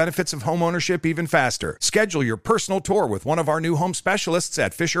enjoying the benefits of home ownership even faster. Schedule your personal tour with one of our new home specialists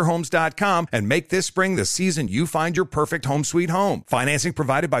at FisherHomes.com and make this spring the season you find your perfect home sweet home. Financing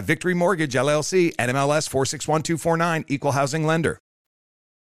provided by Victory Mortgage, LLC, NMLS 461249, Equal Housing Lender.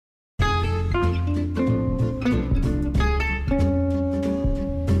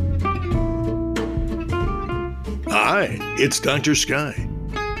 Hi, it's Dr. Sky.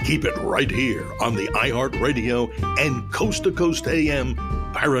 Keep it right here on the iHeartRadio and Coast to Coast AM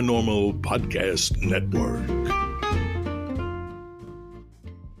Paranormal Podcast Network.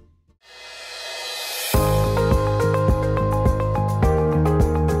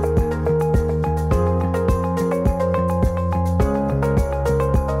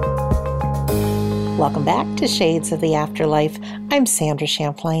 Welcome back to Shades of the Afterlife. I'm Sandra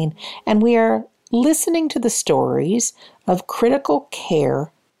Champlain, and we are listening to the stories of critical care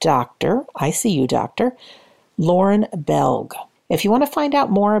doctor, ICU doctor, Lauren Belg. If you want to find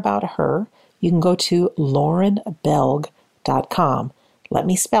out more about her, you can go to laurenbelg.com. Let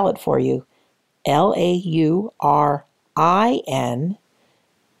me spell it for you.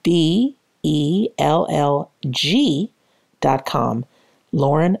 LaurinBellg.com.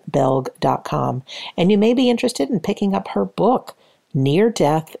 laurenbelg.com. And you may be interested in picking up her book, Near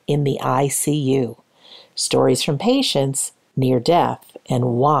Death in the ICU. Stories from patients near death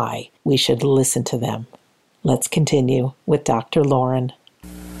and why we should listen to them. Let's continue with Dr. Lauren.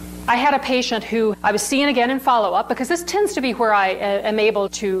 I had a patient who I was seeing again in follow-up because this tends to be where I am able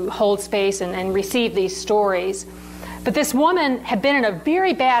to hold space and receive these stories. But this woman had been in a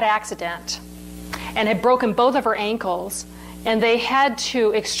very bad accident and had broken both of her ankles. And they had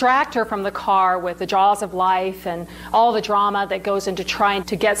to extract her from the car with the jaws of life and all the drama that goes into trying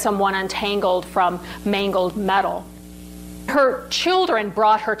to get someone untangled from mangled metal. Her children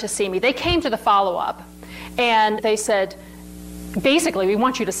brought her to see me. They came to the follow-up, and they said, basically, we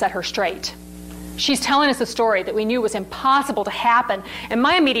want you to set her straight. She's telling us a story that we knew was impossible to happen. And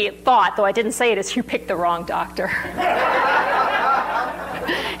my immediate thought, though I didn't say it, is you picked the wrong doctor.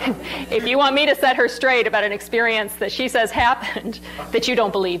 If you want me to set her straight about an experience that she says happened that you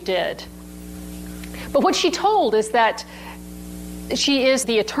don't believe did. But what she told is that she is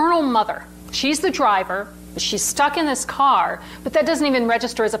the eternal mother. She's the driver, She's stuck in this car, but that doesn't even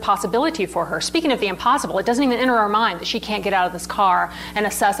register as a possibility for her. Speaking of the impossible, it doesn't even enter her mind that she can't get out of this car and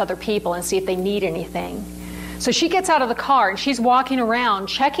assess other people and see if they need anything. So she gets out of the car and she's walking around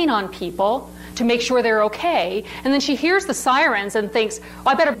checking on people to make sure they're okay. And then she hears the sirens and thinks, well,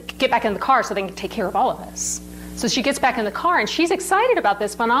 I better get back in the car so they can take care of all of this. So she gets back in the car and she's excited about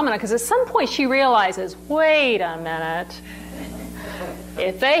this phenomenon because at some point she realizes, wait a minute.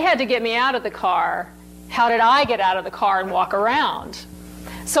 If they had to get me out of the car, how did I get out of the car and walk around?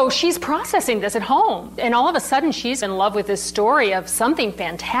 So she's processing this at home. And all of a sudden she's in love with this story of something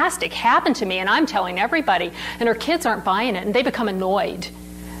fantastic happened to me and I'm telling everybody. And her kids aren't buying it and they become annoyed.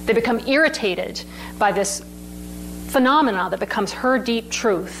 They become irritated by this phenomena that becomes her deep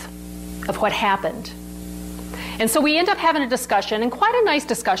truth of what happened. And so we end up having a discussion, and quite a nice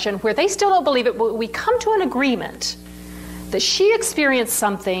discussion, where they still don't believe it, but we come to an agreement that she experienced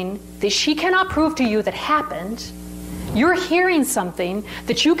something that she cannot prove to you that happened. You're hearing something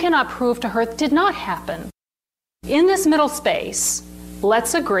that you cannot prove to her that did not happen. In this middle space,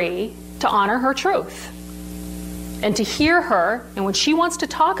 let's agree to honor her truth and to hear her, and when she wants to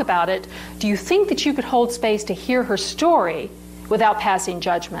talk about it, do you think that you could hold space to hear her story without passing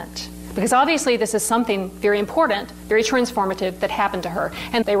judgment? Because obviously this is something very important, very transformative that happened to her,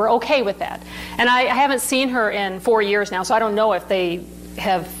 and they were okay with that. And I haven't seen her in 4 years now, so I don't know if they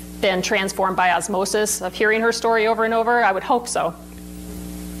have been transformed by osmosis of hearing her story over and over. I would hope so.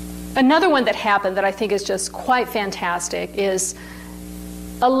 Another one that happened that I think is just quite fantastic is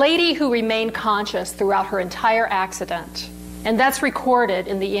a lady who remained conscious throughout her entire accident. And that's recorded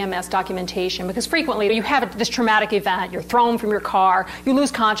in the EMS documentation because frequently you have this traumatic event, you're thrown from your car, you lose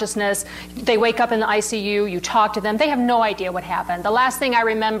consciousness, they wake up in the ICU, you talk to them, they have no idea what happened. The last thing I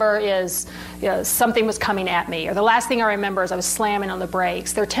remember is something was coming at me, or the last thing I remember is I was slamming on the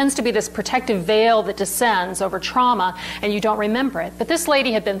brakes. There tends to be this protective veil that descends over trauma and you don't remember it. But this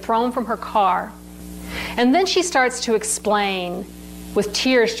lady had been thrown from her car. And then she starts to explain with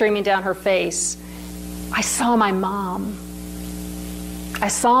tears streaming down her face, I saw my mom. I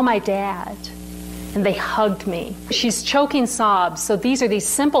saw my dad, and they hugged me. She's choking sobs, so these are these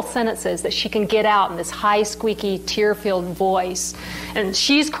simple sentences that she can get out in this high, squeaky, tear-filled voice. And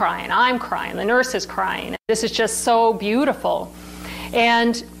she's crying, I'm crying, the nurse is crying. This is just so beautiful.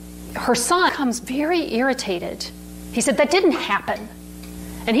 And her son becomes very irritated. He said, that didn't happen.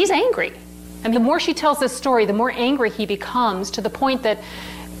 And he's angry. And the more she tells this story, the more angry he becomes, to the point that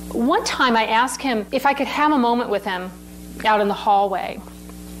one time I asked him if I could have a moment with him out in the hallway.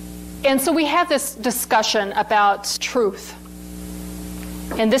 And so we have this discussion about truth.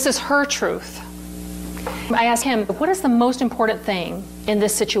 And this is her truth. I asked him, what is the most important thing in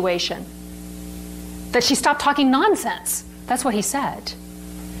this situation? That she stopped talking nonsense. That's what he said.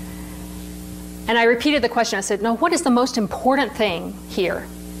 And I repeated the question. I said, no, what is the most important thing here?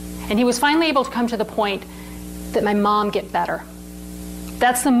 And he was finally able to come to the point that my mom get better.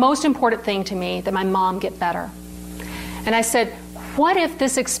 That's the most important thing to me, that my mom get better. And I said, what if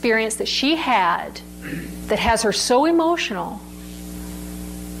this experience that she had that has her so emotional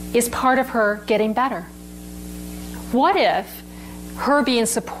is part of her getting better? What if her being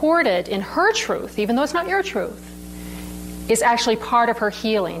supported in her truth, even though it's not your truth, is actually part of her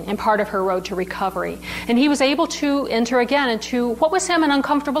healing and part of her road to recovery? And he was able to enter again into what was him an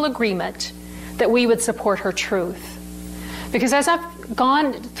uncomfortable agreement that we would support her truth. Because as I've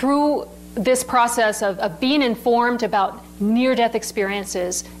gone through this process of being informed about near-death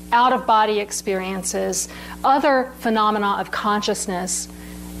experiences, out-of-body experiences, other phenomena of consciousness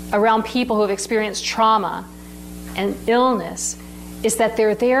around people who have experienced trauma and illness, is that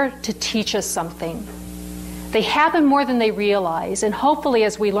they're there to teach us something. They happen more than they realize, and hopefully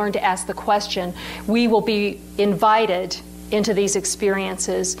as we learn to ask the question, we will be invited into these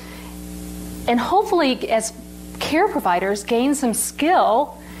experiences, and hopefully as care providers gain some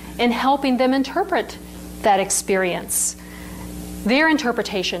skill in helping them interpret that experience, their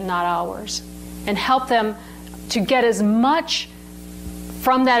interpretation, not ours, and help them to get as much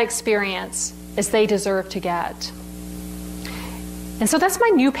from that experience as they deserve to get. And so that's my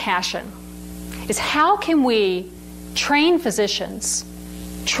new passion, is how can we train physicians,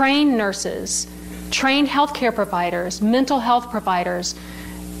 train nurses, train healthcare providers, mental health providers,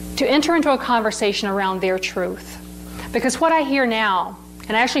 to enter into a conversation around their truth. Because what I hear now,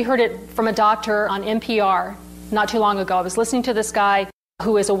 and I actually heard it from a doctor on NPR not too long ago. I was listening to this guy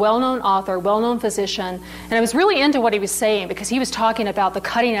who is a well-known author, well-known physician, and I was really into what he was saying because he was talking about the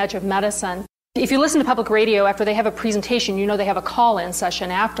cutting edge of medicine. If you listen to public radio after they have a presentation, you know they have a call-in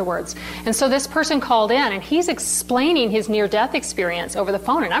session afterwards. And so this person called in, and he's explaining his near-death experience over the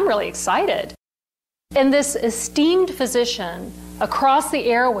phone, and I'm really excited. And this esteemed physician across the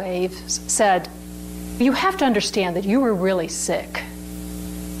airwaves said, "You have to understand that you were really sick."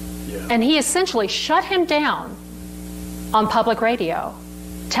 Yeah. And he essentially shut him down on public radio,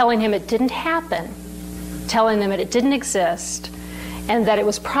 telling him it didn't happen, telling him that it didn't exist, and that it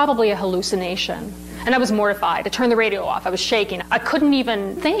was probably a hallucination. And I was mortified. I turned the radio off. I was shaking. I couldn't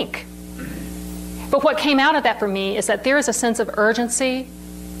even think. But what came out of that for me is that there is a sense of urgency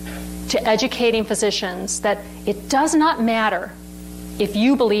to educating physicians that it does not matter if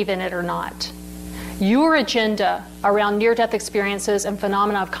you believe in it or not. Your agenda around near-death experiences and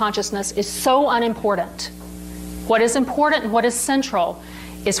phenomena of consciousness is so unimportant. What is important and what is central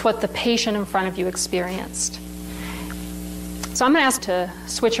is what the patient in front of you experienced. So I'm going to ask to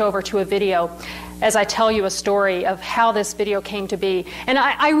switch over to a video as I tell you a story of how this video came to be. And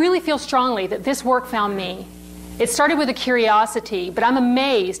I really feel strongly that this work found me. It started with a curiosity, but I'm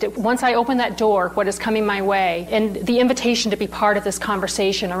amazed at once I open that door, what is coming my way, and the invitation to be part of this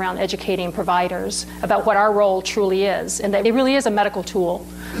conversation around educating providers about what our role truly is, and that it really is a medical tool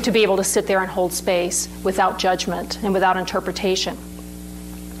to be able to sit there and hold space without judgment and without interpretation.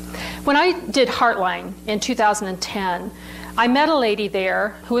 When I did Heartline in 2010, I met a lady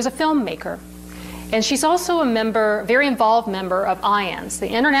there who is a filmmaker. And she's also a member, very involved member of IANS, the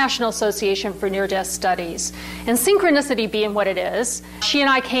International Association for Near-Death Studies. And synchronicity being what it is, she and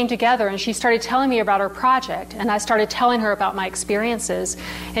I came together and she started telling me about her project. And I started telling her about my experiences.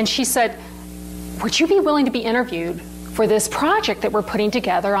 And she said, "Would you be willing to be interviewed for this project that we're putting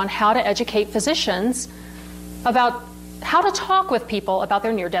together on how to educate physicians about how to talk with people about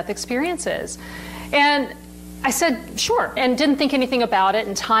their near-death experiences?" And I said, sure, and didn't think anything about it,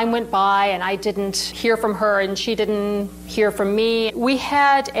 and time went by, and I didn't hear from her, and she didn't hear from me. We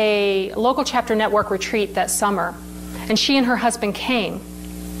had a local chapter network retreat that summer, and she and her husband came.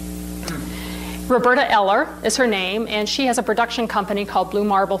 Roberta Eller is her name, and she has a production company called Blue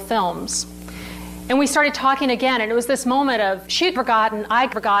Marble Films. And we started talking again, and it was this moment of she had forgotten,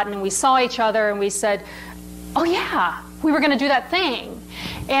 I'd forgotten, and we saw each other, and we said, "Oh yeah, we were going to do that thing."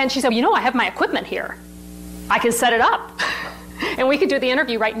 And she said, "You know, I have my equipment here. I can set it up, and we could do the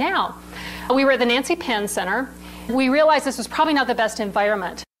interview right now." We were at the Nancy Penn Center. We realized this was probably not the best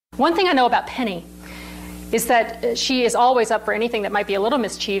environment. One thing I know about Penny is that she is always up for anything that might be a little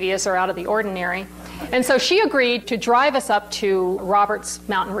mischievous or out of the ordinary. And so she agreed to drive us up to Roberts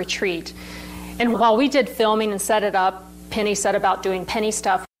Mountain Retreat. And while we did filming and set it up, Penny set about doing Penny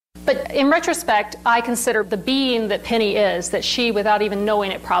stuff. But in retrospect, I consider the being that Penny is, that she, without even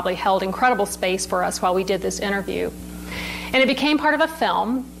knowing it, probably held incredible space for us while we did this interview. And it became part of a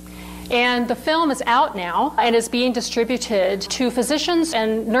film. And the film is out now and is being distributed to physicians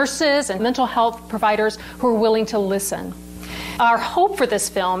and nurses and mental health providers who are willing to listen. Our hope for this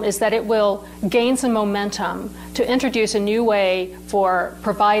film is that it will gain some momentum to introduce a new way for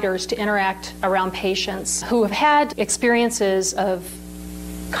providers to interact around patients who have had experiences of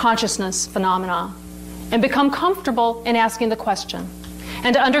consciousness phenomena and become comfortable in asking the question,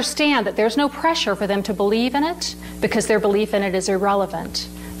 and to understand that there's no pressure for them to believe in it because their belief in it is irrelevant.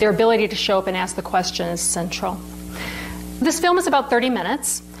 Their ability to show up and ask the question is central. This film is about 30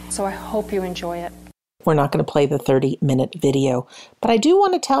 minutes, so I hope you enjoy it. We're not going to play the 30-minute video, but I do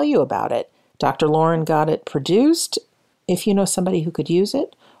want to tell you about it. Dr. Lauren got it produced. If you know somebody who could use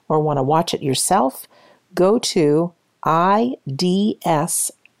it or want to watch it yourself, go to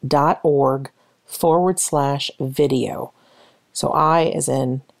ids.org/video. So I as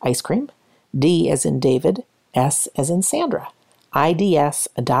in ice cream, D as in David, S as in Sandra.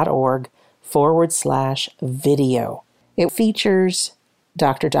 ids.org/video. It features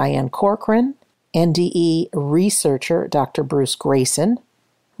Dr. Diane Corcoran, NDE researcher Dr. Bruce Grayson,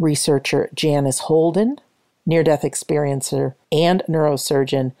 researcher Janice Holden, near-death experiencer and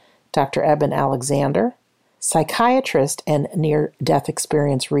neurosurgeon Dr. Eben Alexander, psychiatrist and near-death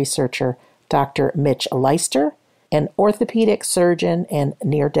experience researcher Dr. Mitch Leister, and orthopedic surgeon and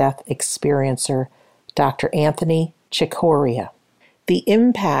near-death experiencer Dr. Anthony Cicoria. The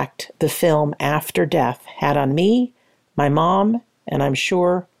impact the film After Death had on me, my mom, and I'm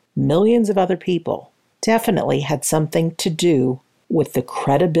sure millions of other people definitely had something to do with the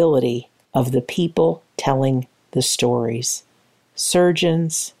credibility of the people telling the stories.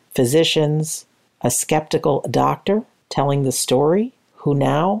 Surgeons, physicians, a skeptical doctor telling the story who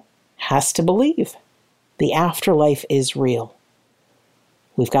now has to believe the afterlife is real.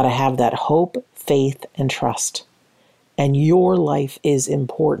 We've got to have that hope, faith, and trust. And your life is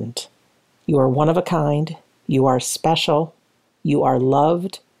important. You are one of a kind. You are special. You are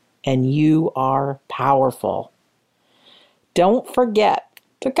loved. And you are powerful. Don't forget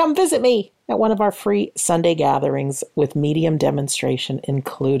to come visit me at one of our free Sunday gatherings with medium demonstration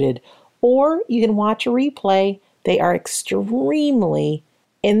included. Or you can watch a replay. They are extremely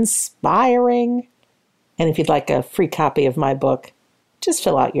inspiring. And if you'd like a free copy of my book, just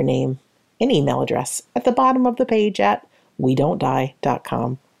fill out your name and email address at the bottom of the page at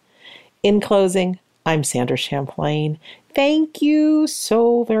WeDon'tDie.com. In closing, I'm Sandra Champlain. Thank you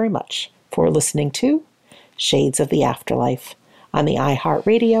so very much for listening to Shades of the Afterlife on the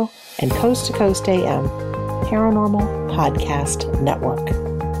iHeartRadio and Coast to Coast AM Paranormal Podcast Network.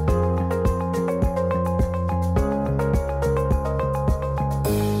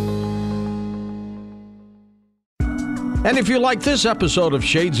 And if you like this episode of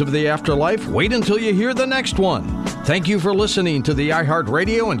Shades of the Afterlife, wait until you hear the next one. Thank you for listening to the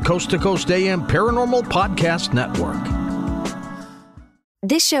iHeartRadio and Coast to Coast AM Paranormal Podcast Network.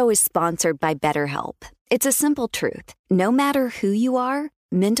 This show is sponsored by BetterHelp. It's a simple truth. No matter who you are,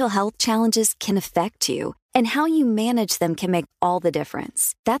 mental health challenges can affect you, and how you manage them can make all the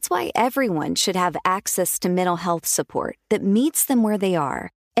difference. That's why everyone should have access to mental health support that meets them where they are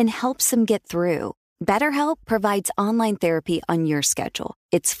and helps them get through. BetterHelp provides online therapy on your schedule.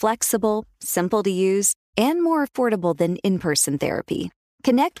 It's flexible, simple to use, and more affordable than in-person therapy.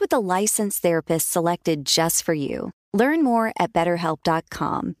 Connect with a licensed therapist selected just for you. Learn more at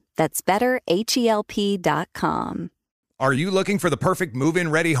BetterHelp.com. That's BetterHelp.com. Are you looking for the perfect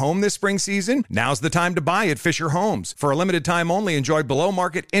move-in ready home this spring season? Now's the time to buy at Fisher Homes. For a limited time only, enjoy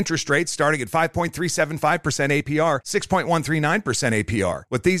below-market interest rates starting at 5.375% APR, 6.139% APR.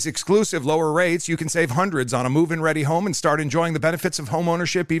 With these exclusive lower rates, you can save hundreds on a move-in ready home and start enjoying the benefits of home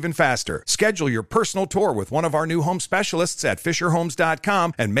ownership even faster. Schedule your personal tour with one of our new home specialists at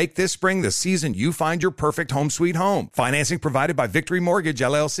FisherHomes.com and make this spring the season you find your perfect home sweet home. Financing provided by Victory Mortgage,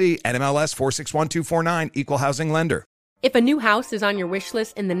 LLC, NMLS 461249, Equal Housing Lender. If a new house is on your wish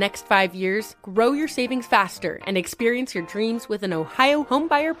list in the next 5 years, grow your savings faster and experience your dreams with an Ohio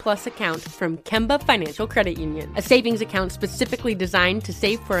Homebuyer Plus account from Kemba Financial Credit Union. A savings account specifically designed to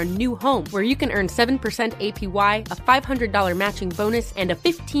save for a new home, where you can earn 7% APY, a $500 matching bonus, and a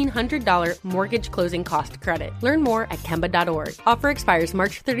 $1,500 mortgage closing cost credit. Learn more at Kemba.org. Offer expires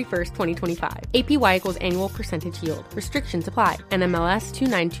March 31st, 2025. APY equals annual percentage yield. Restrictions apply. NMLS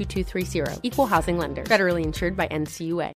 292230. Equal Housing Lender. Federally insured by NCUA.